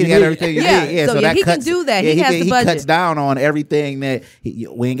 Yeah, you he need. got everything you Yeah, need. Yeah, so so yeah, that he can cuts, do that. Yeah, He has the he budget. cuts down on everything that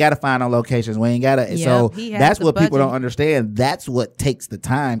we ain't got to find on locations. We ain't got to. Yeah, so he has that's the what people budget. don't understand. That's what takes the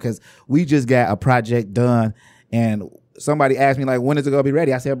time because we just got a project done and. Somebody asked me like, when is it gonna be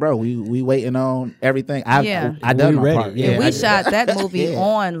ready? I said, bro, we waiting on everything. I done We my ready. part. Yeah, And we I- shot that movie Yeah.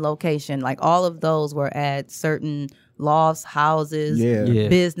 on location. Like all of those were at certain lofts, houses, Yeah. Yeah.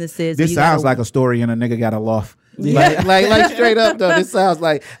 businesses. This You sounds gotta- like a story and a nigga got a loft. Like straight up though. This sounds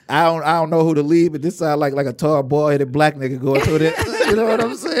like I don't know who to lead, but this sounds like a tall boy and a black nigga going through it. You know what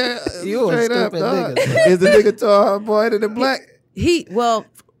I'm saying? You a Straight up, stupid dog. nigga. Is the nigga tall boy and the black Well,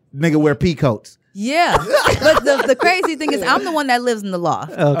 nigga wear pea coats? Yeah, but the crazy thing is, I'm the one that lives in the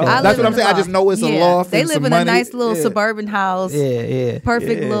loft. Okay. I That's live what I'm in the saying. I just loft. know it's a loft. They and live some in money. a nice little Yeah. suburban house. Yeah.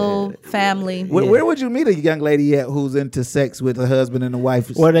 Perfect little family. Where would you meet a young lady at who's into sex with a husband and a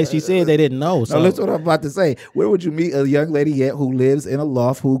wife? Well, she said they didn't know. So No, that's what I'm about to say. Where would you meet a young lady yet who lives in a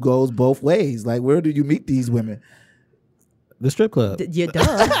loft who goes both ways? Like, where do you meet these women? the strip club. Yeah, duh.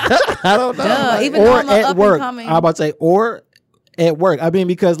 I don't know. Duh. Like, Even though Or I'm a at up work. and coming. I'm about to say or at work. I mean,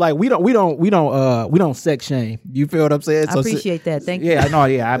 because like we don't sex shame. You feel what I'm saying? I appreciate that. Thank you. yeah, no,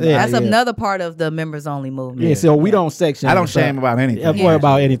 yeah. That's yeah. another part of the members only movement. Yeah, so we don't sex shame. I don't shame about anything. Yeah, Yeah.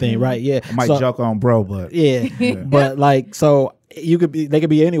 about anything, right? Yeah. I might So- joke on bro, but Yeah. But like so they could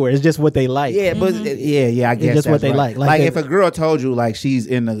be anywhere. It's just what they like. yeah, but yeah, I guess just what that's they right. like. Like if a girl told you like she's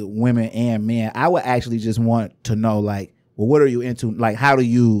into women and men, I would actually just want to know like, well, what are you into? Like, how do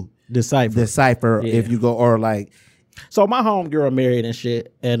you decipher Yeah. if you go or like? So my homegirl married and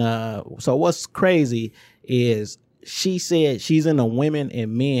shit. And so what's crazy is she said she's into women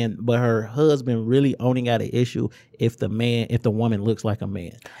and men, but her husband really only got an issue if the woman looks like a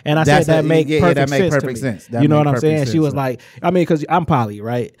man. And I said that make perfect sense. That You know make what I'm perfect saying? sense, She was right. like, I mean, because I'm poly,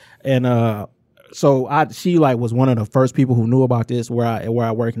 right? And so she like was one of the first people who knew about this where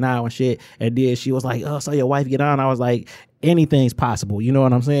I work now and shit. And then she was like, oh, so your wife get on? I was like, anything's possible. You know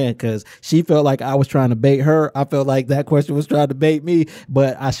what I'm saying? Because she felt like I was trying to bait her. I felt like that question was trying to bait me,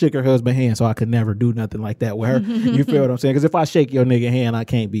 but I shook her husband's hand, so I could never do nothing like that with her. You feel what I'm saying? Because if I shake your nigga hand, I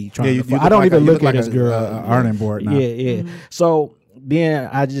can't be trying Yeah, to. I don't even look at this girl. ironing board now. Yeah. So then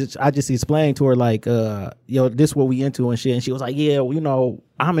I just explained to her like, yo, this what we into and shit. And she was like, yeah, you know,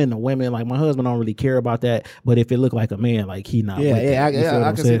 I'm into women. Like my husband don't really care about that, but if it look like a man, like he not. with that. You feel what I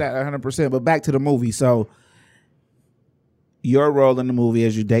I'm can see saying? that 100%. But back to the movie. So your role in the movie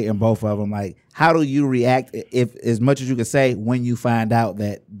as you dating both of them, like how do you react if as much as you can say when you find out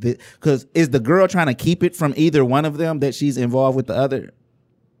that because is the girl trying to keep it from either one of them that she's involved with the other?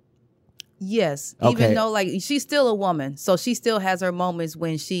 Yes, Okay. even though like she's still a woman, so she still has her moments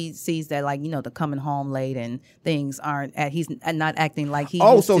when she sees that like the coming home late and things aren't he's not acting like he.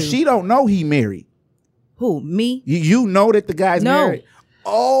 used So to. she don't know he married. Who, me? You know that the guy's No. married.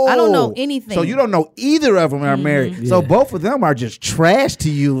 Oh, I don't know anything. So you don't know either of them are married. So Yeah. both of them are just trash to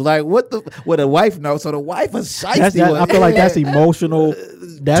you. Like what the wife knows. So the wife is shiesty. I feel like that's emotional.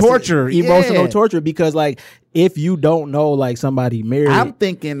 That's Torture, emotional yeah. torture because like if you don't know like somebody married, I'm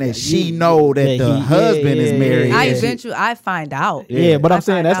thinking that she know that the husband is married. I find out. yeah, but I I'm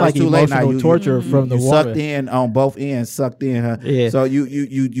saying find that's out. like It's too late now. emotional torture from the you woman. sucked in on both ends, sucked in her. Yeah. So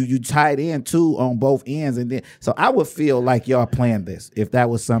you tied in too on both ends, and then so I would feel like y'all planned this if that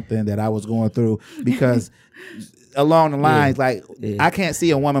was something that I was going through because along the lines like I can't see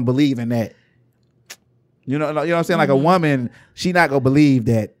a woman believing that. You know what I'm saying? Like a woman, she not gonna believe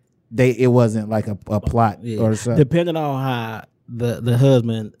that it wasn't like a plot or something. Depending on how the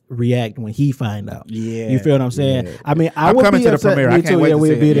husband react when he find out. Yeah, You feel what I'm saying? yeah. I mean, I'm would coming be to the upset. premiere. Me I can't too. wait Yeah, to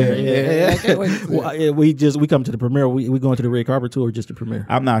we'll see be it. there. Yeah. I can't wait to see Well, we come to the premiere. We going to the red carpet tour or just the premiere?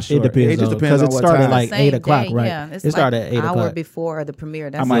 I'm not sure. It depends. It just depends because on it what started time. like Same 8 o'clock, day, right? Yeah, it's It started like at 8 an hour o'clock. before the premiere.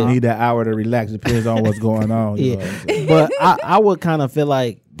 That's I might all. need that hour to relax. Depends on what's going on. You know what I'm saying? But I would kind of feel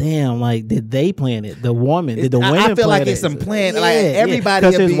like, damn, like did they plan it? The woman, did the women? I feel like plan it's it? some plan. Like everybody,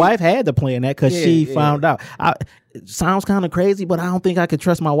 because will his be- wife had to plan that because Yeah, she yeah. found out. It sounds kind of crazy, but I don't think I could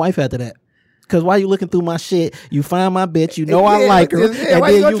trust my wife after that. Because while you looking through my shit, you find my bitch, you know I Yeah, like her, yeah, and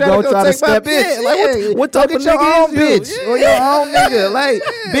why then you go try to take my step in. bitch? Like, Yeah, what type of your nigga own is you? bitch or your own nigga? Like,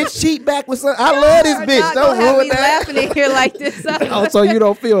 bitch, cheat back with some. I love this bitch. Don't have ruin me that. laughing in here like this. Oh, so you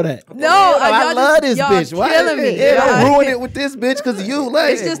don't feel that? No, I y'all love just- this y'all bitch. Why? killing me. Yeah, Y'all- don't ruin it with this bitch because you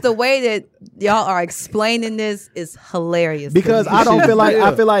like. It's just the way that y'all are explaining this is hilarious. Because to me. I don't feel like Yeah.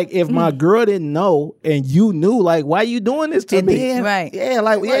 I feel like if my girl didn't know and you knew, like, why you doing this to And me? then, Right. Yeah,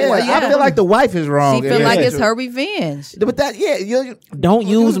 like yeah. I feel like the wife is wrong. she feel like Yeah. it's her revenge. But that, yeah, you Don't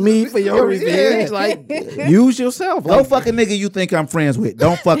use me for your revenge. Yeah. Like, use yourself. Go Like, fuck a nigga you think I'm friends with.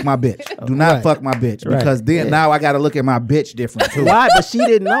 Don't fuck my bitch. Do not Right. fuck my bitch Right. because then now I got to look at my bitch different too. why? But she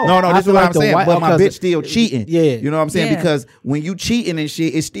didn't know. No, I this is feel what like I'm the saying. wife- But my because bitch still cheating. Yeah. You know what I'm saying? Yeah. Because when you cheating and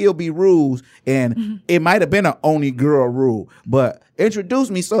shit, it still be rules. And it might have been an only girl rule. But introduce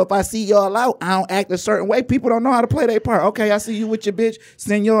me. So if I see y'all out, I don't act a certain way. People don't know how to play their part. Okay, I see you with your bitch.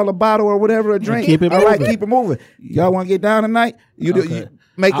 Send y'all a bottle or whatever, a drink. keep it All right, moving. keep it moving. Y'all want to get down tonight? You do. Okay. You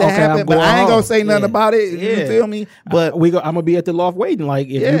make that Okay, happen. I'm But going I ain't gonna home. say nothing Yeah. about it. Yeah. You feel me? But I'm gonna be at the loft waiting. Like,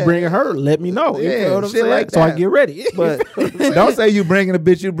 if Yeah. you bring her, let me know. You Yeah, feel what I'm shit saying? like so I that. get ready. But don't say you bringing the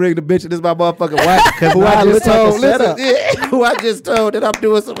bitch. You bring the bitch. And this my motherfucking wife. Who I I just look like a told. Listen, setup. yeah, who I just told that I'm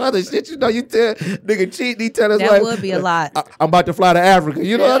doing some other shit. You know, you tell nigga cheat. He tell us That like would be a lot. I'm about to fly out of Africa.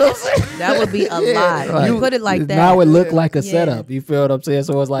 You know what I'm saying? That would be a lot. Right. You put it like that. Now it looked like a Yeah. setup. You feel what I'm saying?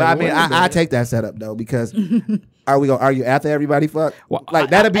 So it's like, But I mean, wait a minute. I take that setup though because are we gonna argue after everybody fuck? Well, Like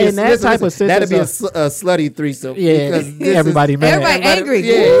that'd be in that type of that'd be a sentence slutty threesome. Yeah, because this everybody is, mad. Everybody angry.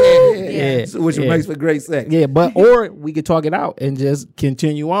 Yeah. Yeah. So, which Yeah. makes for great sex. Yeah, but or we could talk it out and just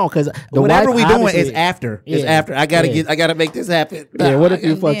continue on because Whatever we doing is obviously- after. It's Yeah. after. I gotta Yeah. I gotta make this happen. Yeah, what if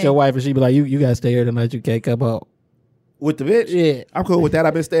you And fucked then- your wife and she be like, you gotta stay here tonight, you can't come out. with the bitch? Yeah. I'm cool with that.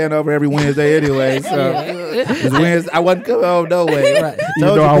 I've been staying over every Wednesday anyway. So it's Wednesday, I wasn't coming home no way. Right. Told You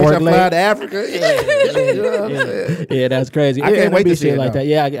know you, I bitch, work I'm late. flying to Africa. You know what I'm saying? Yeah, that's crazy. I can't it'll wait be to see shit it, like though. that.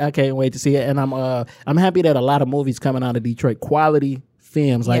 Yeah, I can't wait to see it, and I'm happy that a lot of movies coming out of Detroit, quality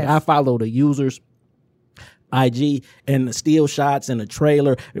films. Like Yes. I follow the users. IG and the still shots and the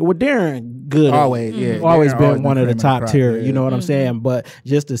trailer. Well, Darren good. Always, yeah. Always Darren been always one been of the cream of the top crop, tier. yeah. You know what I'm saying? But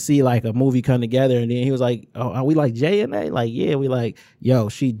just to see like a movie come together, and then he was like, "Oh, are we like Jay and A?" Like, yeah, we like, yo,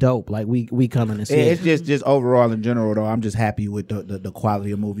 she dope. Like we coming to see Yeah, it. it's just overall in general though. I'm just happy with the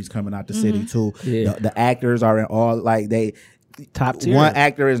quality of movies coming out the city too. Yeah. The actors are in all like they. Top tier. One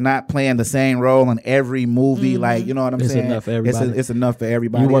actor is not playing the same role in every movie. Like you know what I'm It's saying? enough for everybody. It's enough for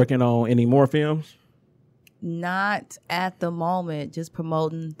everybody. You working on any more films? Not at the moment. Just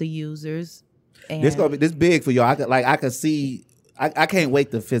promoting the users. And This gonna be this big for y'all. I could see. I can't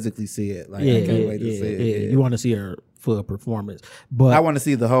wait to physically see it. Like I can't wait to see it. Yeah. You want to see her full performance, but I want to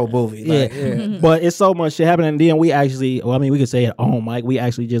see the whole movie. Like, but it's so much shit happening. And then we actually, well, I mean, we could say it on mic. We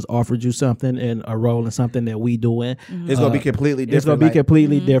actually just offered you something and a role in something that we doing. It's gonna be completely different. It's gonna be like-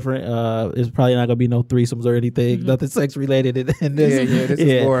 completely different. It's probably not gonna be no threesomes or anything, nothing sex related in this. Yeah, this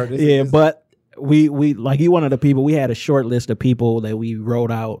is more- this is- but we like you one of the people. We had a short list of people that we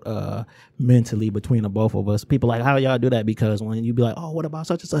wrote out mentally between the both of us. People like, how y'all do that? Because when you be like, oh, what about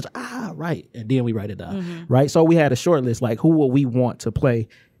such and such? Right, and then we write it down. Right, so we had a short list like who will we want to play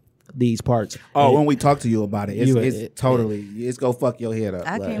these parts. Oh, And- when we talk to you about it, You- it's totally it's go fuck your head up.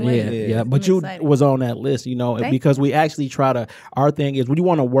 I like, can't Yeah, wait. yeah, but I'm you excited. was on that list, you know, Thank because we actually try to. Our thing is we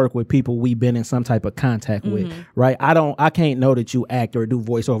want to work with people we've been in some type of contact with, right? I can't know that you act or do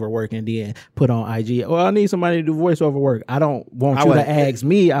voiceover work and then put on IG. Well, I need somebody to do voiceover work. I don't want I you would- to ask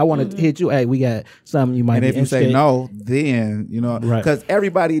me. I want to hit you. Hey, we got something you might. And be if you say interested- no, then you know, Right. because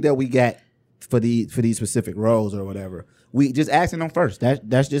everybody that we got for these specific roles or whatever, we just asking them first.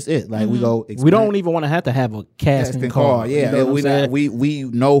 That's just it. Like we go. we don't even want to have a casting call. Yeah, You know what we I'm saying? not, we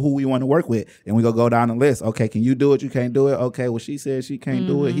know who we want to work with, and we go down the list. Okay, can you do it? You can't do it. Okay, well she said she can't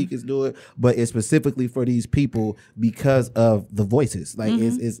do it. He can do it, but it's specifically for these people because of the voices. Like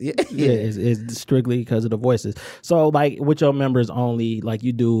it's Yeah, it's strictly because of the voices. So like with your members only, like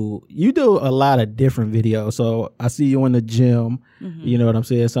you do a lot of different videos. So I see you in the gym. You know what I'm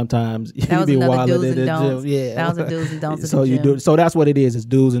saying? Sometimes you That was be another wilding do's in and the don'ts. gym. Yeah, That was a do's and don'ts. so you do. So that's what it is. It's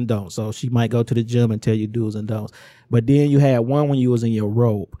do's and don'ts. So she might go to the gym and tell you do's and don'ts. But then you had one when you was in your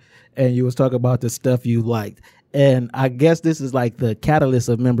robe, and you was talking about the stuff you liked. And I guess this is like the catalyst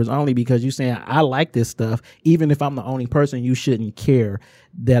of members only because you saying I like this stuff, even if I'm the only person, you shouldn't care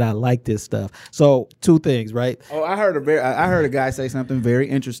that I like this stuff. So two things, right? Oh, I heard a guy say something very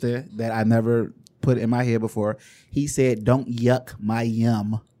interesting that I never put in my head before. He said, "Don't yuck my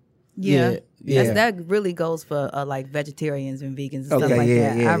yum." Yeah. Yeah. That really goes for like vegetarians and vegans and stuff Okay, like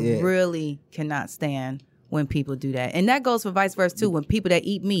yeah, that. yeah, I yeah. really cannot stand when people do that. And that goes for vice versa too, when people that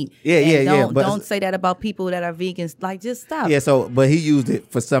eat meat. Yeah, and yeah, yeah, don't, but- don't say that about people that are vegans. Like, just stop. Yeah, so but he used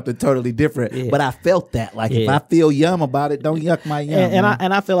it for something totally different. Yeah. But I felt that like if Yeah. I feel yum about it, don't yuck my yum.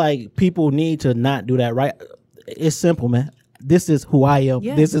 And I feel like people need to not do that, right? It's simple, man. This is who I am.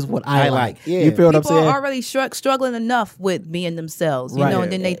 Yeah. This is what I I like. like. Yeah. You feel what I'm People saying? are already struggling enough with being themselves, you Right. know,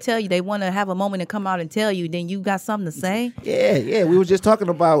 and then they tell you they want to have a moment to come out and tell you, then you got something to say. Yeah. We were just talking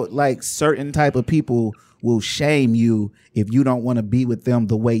about like certain type of people will shame you if you don't want to be with them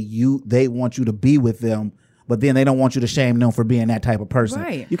the way they want you to be with them. But then they don't want you to shame them for being that type of person.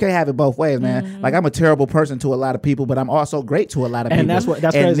 Right. You can't have it both ways, man. Like I'm a terrible person to a lot of people, but I'm also great to a lot of And people.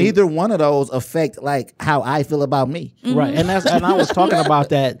 that's and crazy. neither one of those affect like how I feel about me. Right. And I was talking about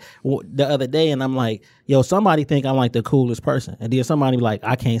that the other day, and I'm like, yo, somebody think I'm like the coolest person, and then somebody be like,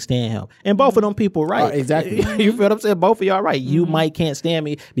 I can't stand him, and both of them people right. Exactly. You feel what I'm saying? Both of y'all right. You might can't stand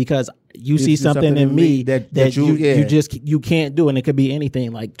me because you see something in me that you can't do, and it could be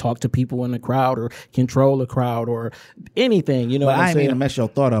anything like talk to people in the crowd or control a crowd or anything. You know But what I I'm ain't mean saying? to mess your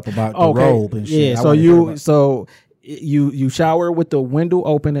thought up about the robe and shit. Yeah. I So wasn't talking about- you shower with the window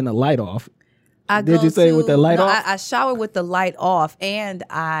open and the light off. I Did go you say with the light no, off? I shower with the light off, and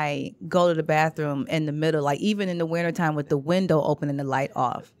I go to the bathroom in the middle, like even in the wintertime with the window open and the light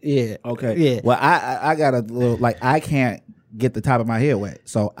off. Yeah. Okay. Yeah. Well, I got a little like I can't get the top of my head wet.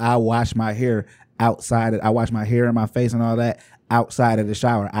 So I wash my hair outside. I wash my hair and my face and all that outside of the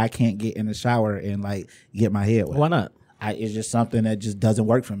shower. I can't get in the shower and like get my head wet. Why not? It's just something that just doesn't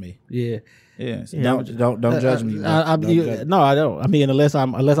work for me. Yeah. Yeah. So don't judge me. No, I don't. I mean, unless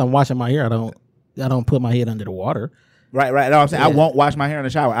I'm washing my hair, I don't put my head under the water. Right. No, I'm saying I won't wash my hair in the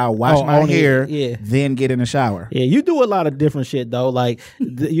shower. I'll wash my hair, then get in the shower. Yeah, you do a lot of different shit though. Like,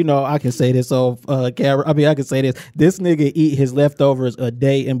 I can say this. So, I can say this. This nigga eat his leftovers a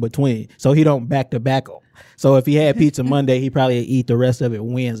day in between, so he don't back to back them. So if he had pizza Monday, he probably eat the rest of it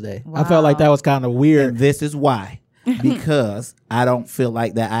Wednesday. Wow. I felt like that was kind of weird. And this is why. Because I don't feel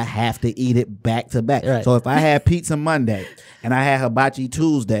like that I have to eat it back to back. Right. So if I had pizza Monday and I had hibachi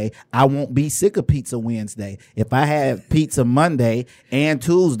Tuesday, I won't be sick of pizza Wednesday. If I had pizza Monday and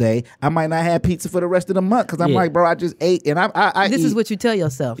Tuesday, I might not have pizza for the rest of the month because I'm like, bro, I just ate and I This eat, is what you tell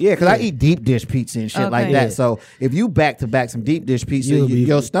yourself. Yeah, because I eat deep dish pizza and shit like that. So if you back to back some deep dish pizza,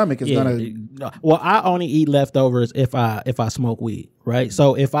 your stomach is gonna. Well, I only eat leftovers if I smoke weed. Right.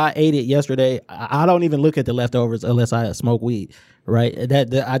 So if I ate it yesterday, I don't even look at the leftovers unless I smoke weed. Right.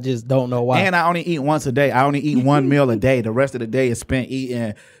 That I just don't know why. And I only eat once a day. I only eat one meal a day. The rest of the day is spent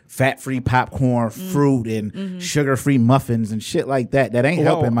eating fat-free popcorn, fruit, and sugar-free muffins and shit like that. That ain't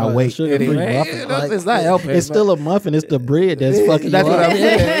helping my weight. Sugar-free muffin. It's not helping. It's still a muffin. It's the bread that's fucking. That's you what up. I'm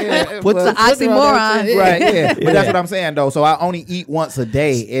saying. Yeah. What's the oxymoron? Right. Yeah. But that's what I'm saying though. So I only eat once a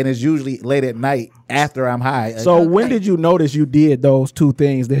day, and it's usually late at night after I'm high. So when did you notice you did those two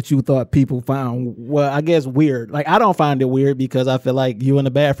things that you thought people found, well, I guess weird? Like, I don't find it weird because I feel like you in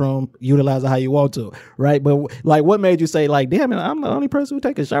the bathroom utilize it how you want to, right? But like, what made you say like, damn it, I'm the only person who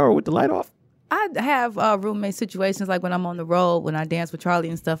take a shower with the light off? I have roommate situations like when I'm on the road, when I dance with Charlie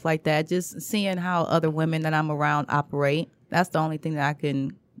and stuff like that, just seeing how other women that I'm around operate. That's the only thing that I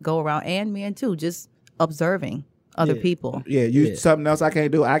can go around, and men too, just observing other people. Yeah, something else I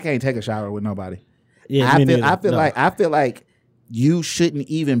can't do. I can't take a shower with nobody. Yeah, I feel like you shouldn't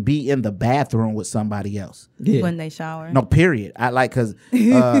even be in the bathroom with somebody else when they shower. No, period. I like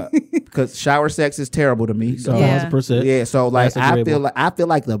because shower sex is terrible to me. So 100%. Yeah, so like I feel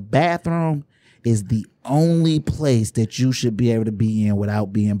like the bathroom is the only place that you should be able to be in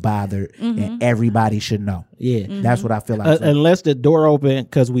without being bothered, and everybody should know. Yeah, that's what I feel like. Unless the door open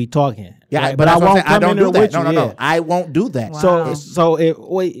because we talking. Yeah, right? but I won't. I don't do that. No. No, I won't do that. Wow. So if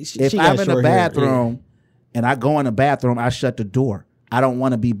I'm in the bathroom and I go in the bathroom, I shut the door. I don't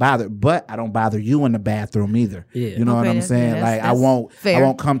want to be bothered, but I don't bother you in the bathroom either. Yeah. You know what I'm saying? Yeah, like I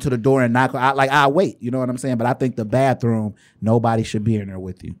won't come to the door and knock. I'll wait. You know what I'm saying? But I think the bathroom, nobody should be in there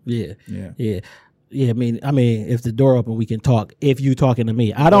with you. Yeah. I mean, if the door open, we can talk. If you talking to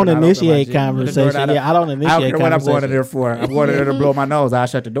me, I don't initiate conversation. I don't initiate. I don't care what I'm going in there for. I'm going in there to blow my nose. I'll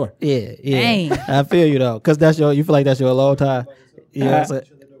shut the door. Yeah. Dang. I feel you though, because you feel like that's your alone time. Yeah.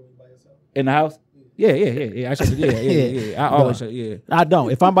 In the house. Yeah. I should. Yeah. I always should. Yeah. I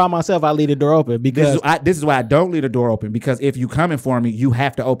don't. If I'm by myself, I leave the door open because this is why I don't leave the door open, because if you coming for me, you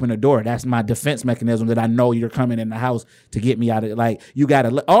have to open the door. That's my defense mechanism, that I know you're coming in the house to get me out of it. Like, you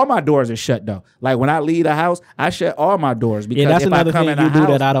gotta. All my doors are shut though. Like, when I leave the house, I shut all my doors, because that's if another I come thing in you a do house,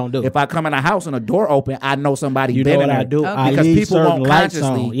 that I don't do. If I come in a house and a door open, I know somebody. You been know what in there. I do? Okay. I Because leave people certain won't lights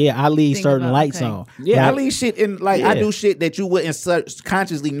consciously. on. Yeah, I leave certain lights on. Yeah, right? I leave shit in, like, I do shit that you wouldn't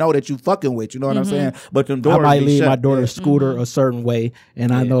consciously know that you fucking with. You know what I'm saying? But them doors, I might leave shut. my daughter's scooter a certain way,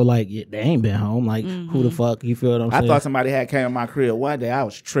 and I know like they ain't been home. Like, who the fuck? You feel what I'm saying? I thought somebody had came in my crib one day. I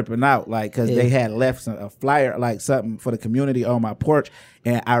was tripping out, like, because they had left a flyer, like something for the community on my porch.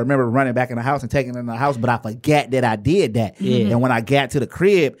 And I remember running back in the house and taking it in the house, but I forgot that I did that. Yeah. And when I got to the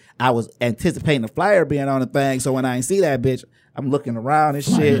crib, I was anticipating the flyer being on the thing. So when I ain't see that bitch, I'm looking around and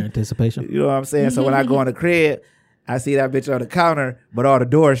shit. Anticipation. You know what I'm saying? So when I go in the crib, I see that bitch on the counter, but all the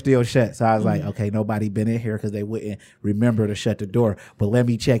doors still shut. So I was like, okay, nobody been in here, because they wouldn't remember to shut the door. But let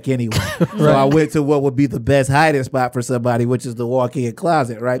me check anyway. So I went to what would be the best hiding spot for somebody, which is the walk-in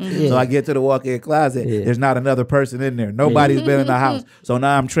closet, right? So I get to the walk-in closet. There's not another person in there. Nobody's been in the house. So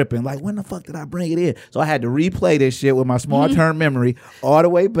now I'm tripping. Like, when the fuck did I bring it in? So I had to replay this shit with my small-term memory all the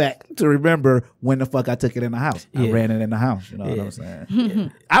way back to remember when the fuck I took it in the house. I ran it in the house. You know what I'm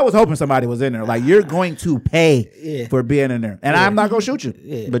saying? I was hoping somebody was in there. Like, you're going to pay for being in there. And I'm not going to shoot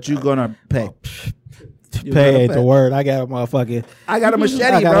you, but you're going to pay. Pay ain't the word. I got a motherfucking. I got a machete,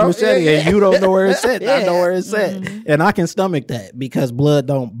 I got bro. a machete, Yeah, and you don't know where it's at. I know where it's at, Mm-hmm. and I can stomach that because blood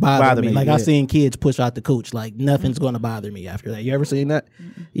don't bother me. Like I yeah. seen kids push out the cooch. Like nothing's gonna bother me after that. You ever seen that?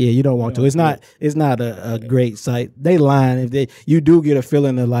 Yeah, you don't want to. It's not. It's not a great sight. They lying if you do get a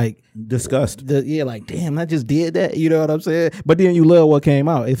feeling of like disgust. like damn, I just did that. You know what I'm saying? But then you love what came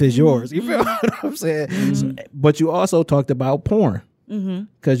out if it's yours. You feel what I'm saying? So, but you also talked about porn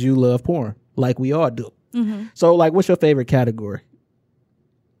because you love porn, like we all do. So, like, what's your favorite category?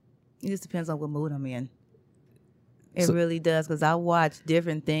 It just depends on what mood I'm in. It really does, because I watch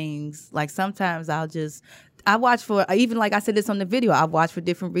different things. Like sometimes I watch for, even like I said this on the video, I watch for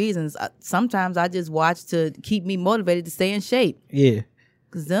different reasons. Sometimes I just watch to keep me motivated to stay in shape. Yeah.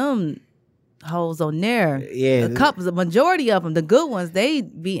 Because them hoes on there, Yeah. the majority of them, the good ones, they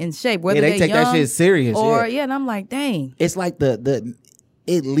be in shape. Whether they they're take that young shit serious. or, yeah. and I'm like, dang. It's like the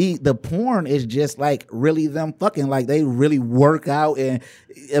porn is just like really them fucking, like they really work out. And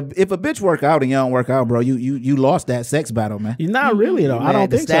if a bitch work out and you don't work out, bro, you lost that sex battle, man. You're not really, though. I Man, don't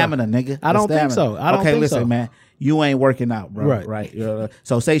the think stamina, so. nigga. I don't think so. I don't okay, think listen, so. man. You ain't working out, bro. Right.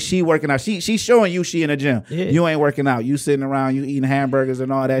 So say she working out. She's showing you she in the gym. Yeah. You ain't working out. You sitting around, you eating hamburgers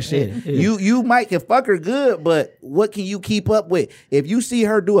and all that shit. Yeah. You might can fuck her good, but what can you keep up with? If you see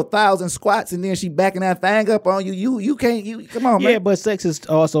her do 1,000 squats and then she backing that thing up on you can't. Come on, man. Yeah, but sex is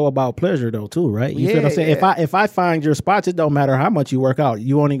also about pleasure, though, too, right? You feel what I'm saying? Yeah. If I find your spots, it don't matter how much you work out.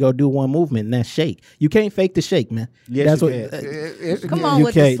 You only go do one movement, and that's shake. You can't fake the shake, man. Yes, That's you can. Come on you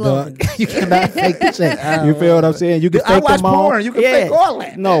with the can't, slogan. dog. You cannot fake the shake. You feel what I'm saying? You can I fake watch them all. porn. You can fake all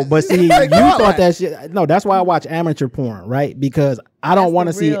that. No, but see, you fake all thought that. that shit. No, that's why I watch amateur porn, right? Because I don't That's want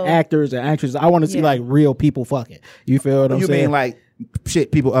to the see real- actors and actresses. I want to see Yeah. like real people fucking. You feel what I'm You saying? mean like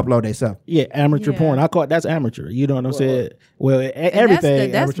shit people upload themselves? Yeah, amateur Yeah. porn. I call it, that's amateur. You know what I'm saying? Well, And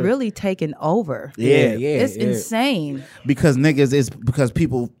everything. that's amateur. really taken over. Yeah. It's insane. Because niggas is because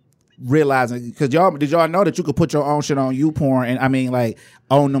people realizing, because did y'all know that you could put your own shit on YouPorn and I mean like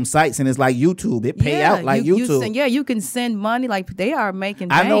on them sites and it's like YouTube. It pay out like YouTube. You can send money, like they are making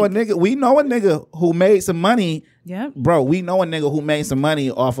I know a bank. nigga. We know a nigga who made some money. Yeah. Bro, we know a nigga who made some money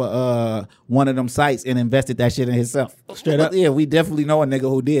off of one of them sites and invested that shit in himself. Straight up. Yeah, we definitely know a nigga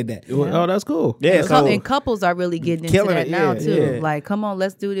who did that. Oh, that's cool. Yeah, so And couples are really getting into Killing that it, now yeah, too. yeah. Like, come on,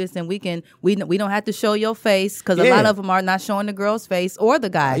 let's do this, and we don't have to show your face, because a Yeah. lot of them are not showing the girl's face or the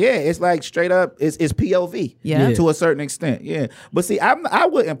guy. yeah, it's like straight up. It's POV. Yeah. to a certain extent. Yeah, but see, I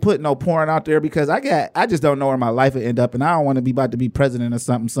wouldn't put no porn out there because I just don't know where my life would end up, and I don't want to be about to be president or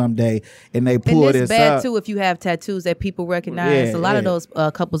something someday. And they And pull it's this bad up. too if you have tattoos that people recognize. Yeah, a lot of yeah. those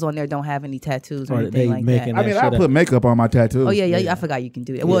couples on there don't have any tattoos or Or anything they like making that. I mean, that I shit put up. makeup on my tattoo. Oh yeah, I forgot you can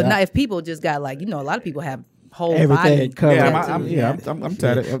do that. Well, Yeah. not if people just got like, a lot of people have whole Everything body covered. Yeah, tattoos. I'm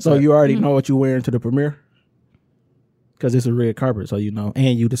tatted. So you already know what you wearing to the premiere? Because it's a red carpet, so you know.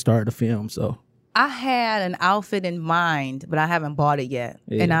 And you to start the film, so. I had an outfit in mind, but I haven't bought it yet,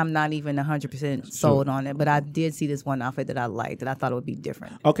 Yeah. and I'm not even 100% sold on it. But I did see this one outfit that I liked, that I thought it would be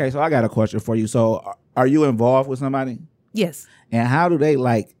different. Okay, so I got a question for you. So are you involved with somebody? Yes. And how do they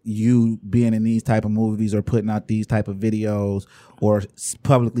like you being in these type of movies or putting out these type of videos or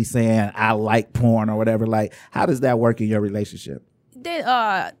publicly saying I like porn or whatever? Like, how does that work in your relationship? Then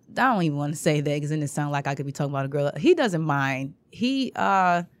I don't even want to say that, because then it sounds like I could be talking about a girl. He doesn't mind.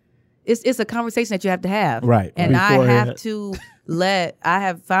 It's a conversation that you have to have, Right. And I Beforehand. have to I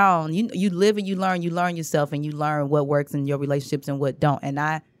have found you live and you learn yourself, and you learn what works in your relationships and what don't. And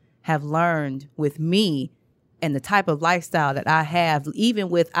I have learned with me and the type of lifestyle that I have, even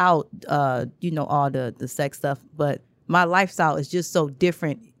without all the sex stuff, but my lifestyle is just so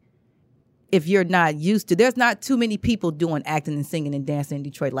different. If you're not used to, there's not too many people doing acting and singing and dancing in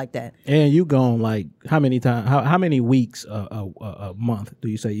Detroit like that. And you gone like how many times? How many weeks a month do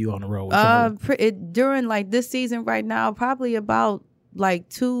you say you on the road? With somebody? During like this season right now, probably about like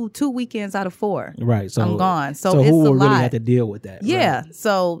two weekends out of 4. Right. So I'm gone. So who it's a will really lot. have to deal with that? Yeah. Right.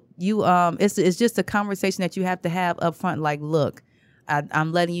 So you it's just a conversation that you have to have up front. Like, look,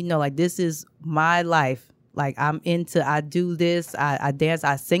 I'm letting you know, like, this is my life. Like, I do this, I dance,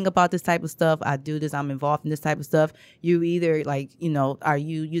 I sing about this type of stuff, I do this, I'm involved in this type of stuff. You either like,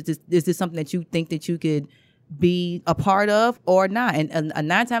 is this something that you think that you could be a part of or not? And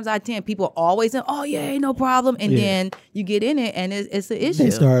 9 times out of 10, people are always in, oh yeah, ain't no problem. And then you get in it and it's an issue. They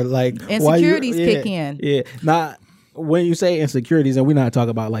start like Insecurities kick in. Yeah. Not when you say insecurities, and we're not talking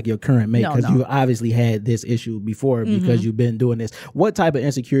about like your current mate, because you obviously had this issue before because you've been doing this. What type of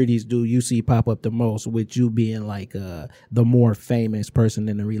insecurities do you see pop up the most with you being like the more famous person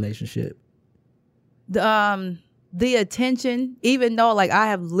in the relationship? the attention, even though like I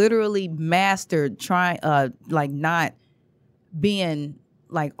have literally mastered trying like not being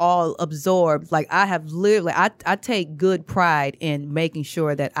like all absorbed. Like I have literally I take good pride in making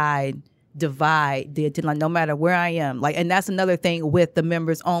sure that I divide the attention, like no matter where I am. Like, and that's another thing with the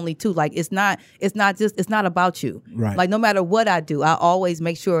members only too. Like it's not about you. Right. Like no matter what I do, I always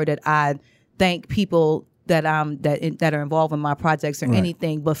make sure that I thank people that that are involved in my projects or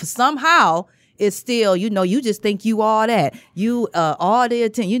anything. But for somehow it's still, you know, you just think you all that. You all the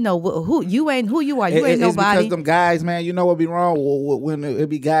attention. You know who you ain't who you are. You ain't it's nobody. Because them guys, man, you know what be wrong when it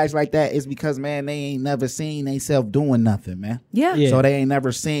be guys like that. It's because, man, they ain't never seen they self doing nothing, man. Yeah. So they ain't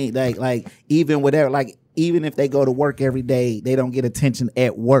never seen like even whatever, like even if they go to work every day, they don't get attention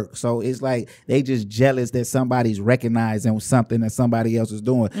at work. So it's like they just jealous that somebody's recognizing something that somebody else is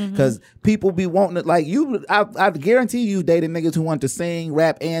doing. Because people be wanting to, like you, I guarantee you dated niggas who want to sing,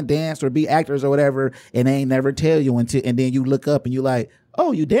 rap, and dance or be actors or whatever, and they ain't never tell you until, and then you look up and you like,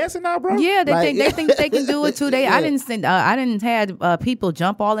 oh, you dancing now, bro? Yeah, they like, think they can do it too. I didn't have people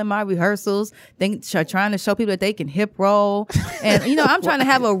jump all in my rehearsals, trying to show people that they can hip roll, and you know I'm trying to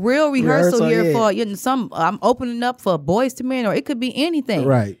have a real rehearsal here for I'm opening up for Boys to Men, or it could be anything,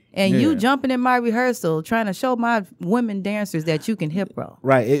 right? And you jumping in my rehearsal trying to show my women dancers that you can hip roll.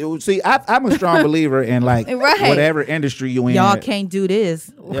 Right. See, I'm a strong believer in like whatever industry you in. Y'all can't do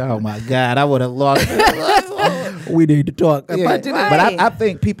this. Oh my God, I would have lost. We need to talk. Yeah. But I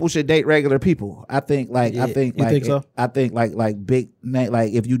think people should date regular people. I think so? I think like big name,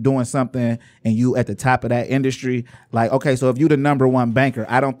 like if you doing something and you at the top of that industry, like okay, so if you the number one banker,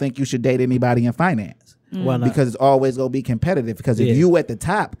 I don't think you should date anybody in finance. Why not? Because it's always gonna be competitive. Because if you at the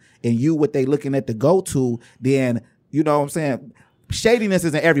top and you what they looking at the go to, then you know what I'm saying. Shadiness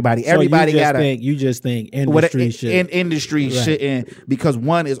isn't everybody. So Everybody you just think industry shouldn't, because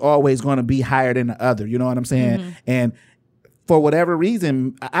one is always going to be higher than the other. You know what I'm saying? And for whatever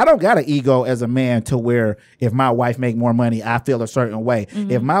reason, I don't got an ego as a man to where if my wife make more money, I feel a certain way.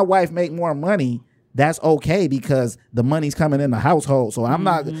 If my wife make more money, that's okay because the money's coming in the household. So I'm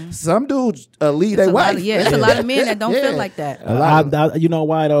not. Some dudes lead their wife. It's a lot of men that don't feel like that. You know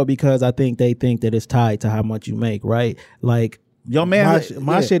why though? Because I think they think that it's tied to how much you make, right? Like. Your man,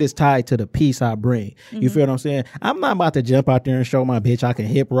 my shit is tied to the peace I bring. You feel what I'm saying? I'm not about to jump out there and show my bitch I can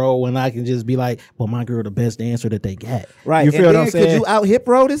hip roll and I can just be like, well, my girl the best dancer that they got. Right. You feel what I'm saying? Could you out hip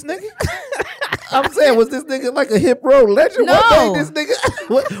roll this nigga? I'm saying, was this nigga like a hip roll legend? No. What made this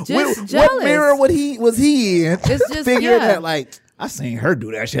nigga? What mirror was he in? It's just figuring that like. I seen her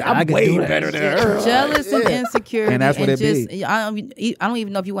do that shit. I'm way better than her. Jealous and insecurity, and that's what it just, be. I don't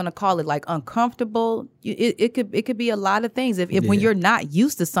even know if you want to call it like uncomfortable. It could be a lot of things. If when you're not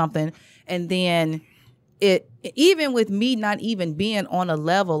used to something, and then even with me not even being on a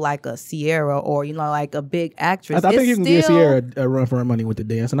level like a Sierra or like a big actress, I think you can give Sierra a run for her money with the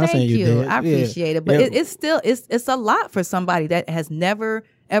dance. And I'm saying you did. I appreciate it, but it's still it's a lot for somebody that has never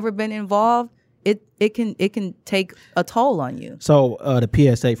ever been involved. It can take a toll on you. So the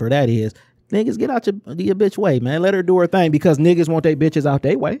PSA for that is niggas get out your bitch way, man. Let her do her thing because niggas want their bitches out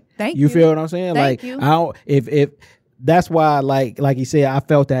their way. Thank you. You feel what I'm saying? Thank like you. I don't if that's why like you said, I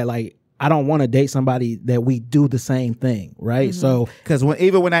felt that like I don't want to date somebody that we do the same thing, right? So because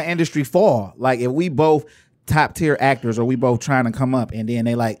even when that industry fall, like if we both top tier actors or we both trying to come up and then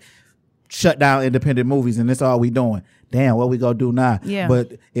they like shut down independent movies and that's all we doing. Damn, what we gonna do now? Yeah.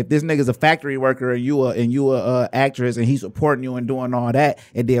 But if this nigga's a factory worker and you a actress and he's supporting you and doing all that,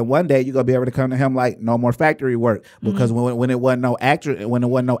 and then one day you gonna be able to come to him like no more factory work because when it wasn't no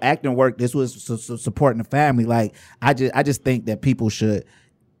acting work, this was supporting the family. Like I just think that people should,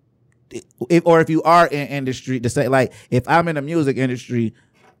 if you are in industry, to say like if I'm in the music industry.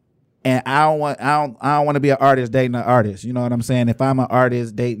 And I don't want to be an artist dating an artist. You know what I'm saying? If I'm an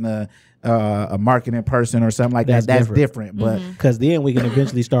artist dating a marketing person or something like that's different. But because then we can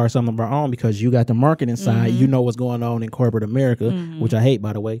eventually start something of our own because you got the marketing side. You know what's going on in corporate America, which I hate,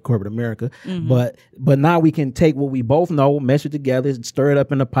 by the way, corporate America. But now we can take what we both know, mesh it together, stir it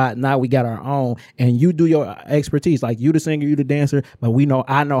up in the pot. Now we got our own, and you do your expertise. Like you the singer, you the dancer, but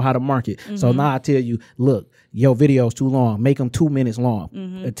I know how to market. So now I tell you, look. Your video's too long. Make them 2 minutes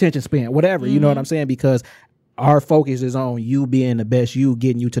long. Attention span, whatever. You know what I'm saying? Because our focus is on you being the best you,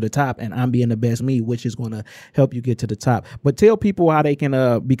 getting you to the top, and I'm being the best me, which is going to help you get to the top. But tell people how they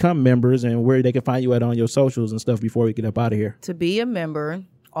can become members and where they can find you at on your socials and stuff before we get up out of here. To be a member,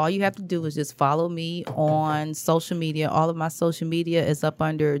 all you have to do is just follow me on social media. All of my social media is up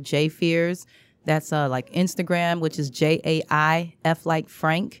under J Fears. That's like Instagram, which is JAIF like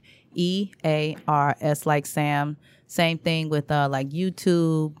Frank, EARS like Sam. Same thing with like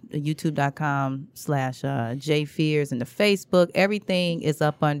YouTube, youtube.com/JFears, and the Facebook. Everything is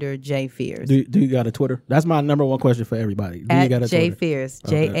up under J Fears. Do you got a Twitter? That's my number one question for everybody. Do you got a J Twitter? Fears,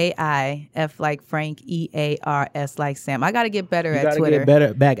 JAIF like Frank, EARS like Sam. I got to get better You at gotta Twitter. get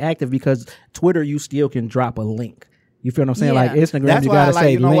better, back active, because Twitter you still can drop a link. You feel what I'm saying? Yeah. Like Instagram, That's you why I gotta like,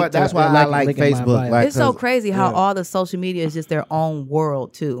 say you know link. what? That's why I like link in my Facebook. bio. Like, It's so 'cause- crazy how yeah. all the social media is just their own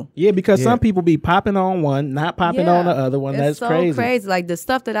world too. Yeah, because Yeah. some people be popping on one, not popping on the other one. It's That's so crazy. Like the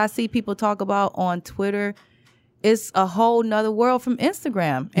stuff that I see people talk about on Twitter, it's a whole nother world from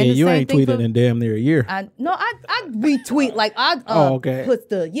Instagram. And Yeah, the you same ain't thing tweeted for- in damn near a year. I retweet like I okay.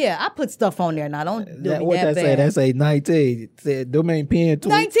 I put stuff on there now. Don't do me What that that bad. say? That say 19. It said domain pen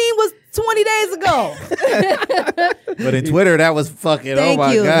tweet. 19 was 20 days ago. But in Twitter, that was fucking. Thank oh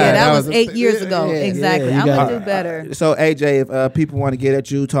my you. God, Yeah, that was a- 8 years ago. yeah, Exactly. yeah, you I'm got- gonna do better. So AJ, if people want to get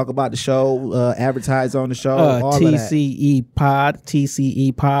at you, talk about the show, advertise on the show, all of that. TCE Pod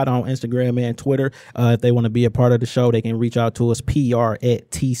on Instagram and Twitter. If they want to be a part of the show, they can reach out to us,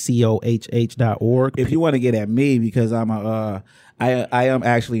 PR@tcohh.org. If you want to get at me, because I am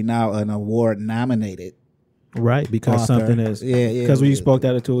actually now an award nominated. Right, because author. something is yeah. because when you spoke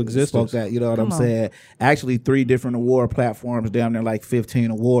that into existence. Spoke that, you know what Come I'm on. saying? Actually, 3 different award platforms, down there like 15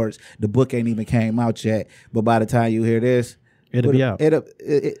 awards. The book ain't even came out yet, but by the time you hear this, It'll be out. No, no,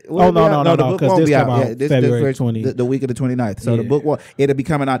 the no, book because won't this be come out. out February 20. The week of the 29th. So the Yeah. book won't. It'll be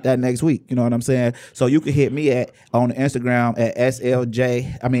coming out that next week. You know what I'm saying? So you can hit me on Instagram at SL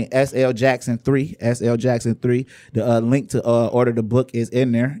Jackson 3. The link to order the book is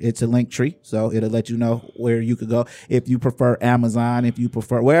in there. It's a link tree, so it'll let you know where you could go if you prefer Amazon. If you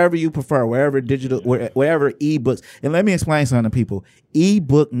prefer wherever digital, wherever ebooks. And let me explain something to people.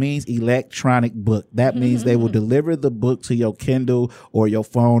 Ebook means electronic book. That means they will deliver the book to your Kindle or your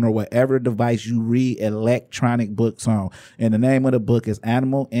phone or whatever device you read electronic books on. And the name of the book is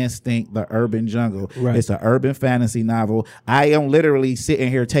Animal Instinct: The Urban Jungle. Right. It's an urban fantasy novel. I am literally sitting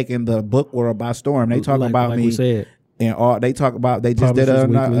here taking the book world by storm. They talk about like me. we said. And they just did Publishers an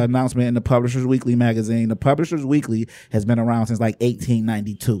Weekly. announcement in the Publishers Weekly magazine. The Publishers Weekly has been around since like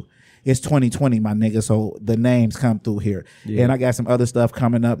 1892. It's 2020, my nigga, so the names come through here. Yeah. And I got some other stuff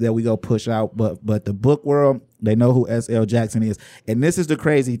coming up that we go push out. But the book world, they know who SL Jackson is. And this is the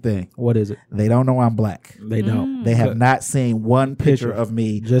crazy thing. What is it? They don't know I'm black. They don't. They have not seen one picture Picture. of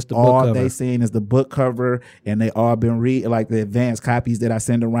me. Just the book all cover. they seen is the book cover, and they all been like the advanced copies that I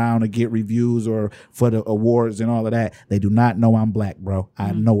send around to get reviews or for the awards and all of that. They do not know I'm black, bro.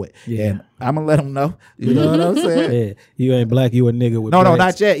 I know it. Yeah. And I'm gonna let them know. You know what I'm saying? Yeah, you ain't black. You a nigga with No, braids.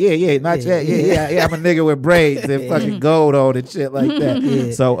 not yet. Yeah, not yet. Yeah. I'm a nigga with braids and fucking gold on and shit like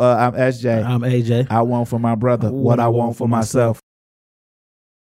that. So I'm SJ. I'm AJ. I want for my brother what I want for myself.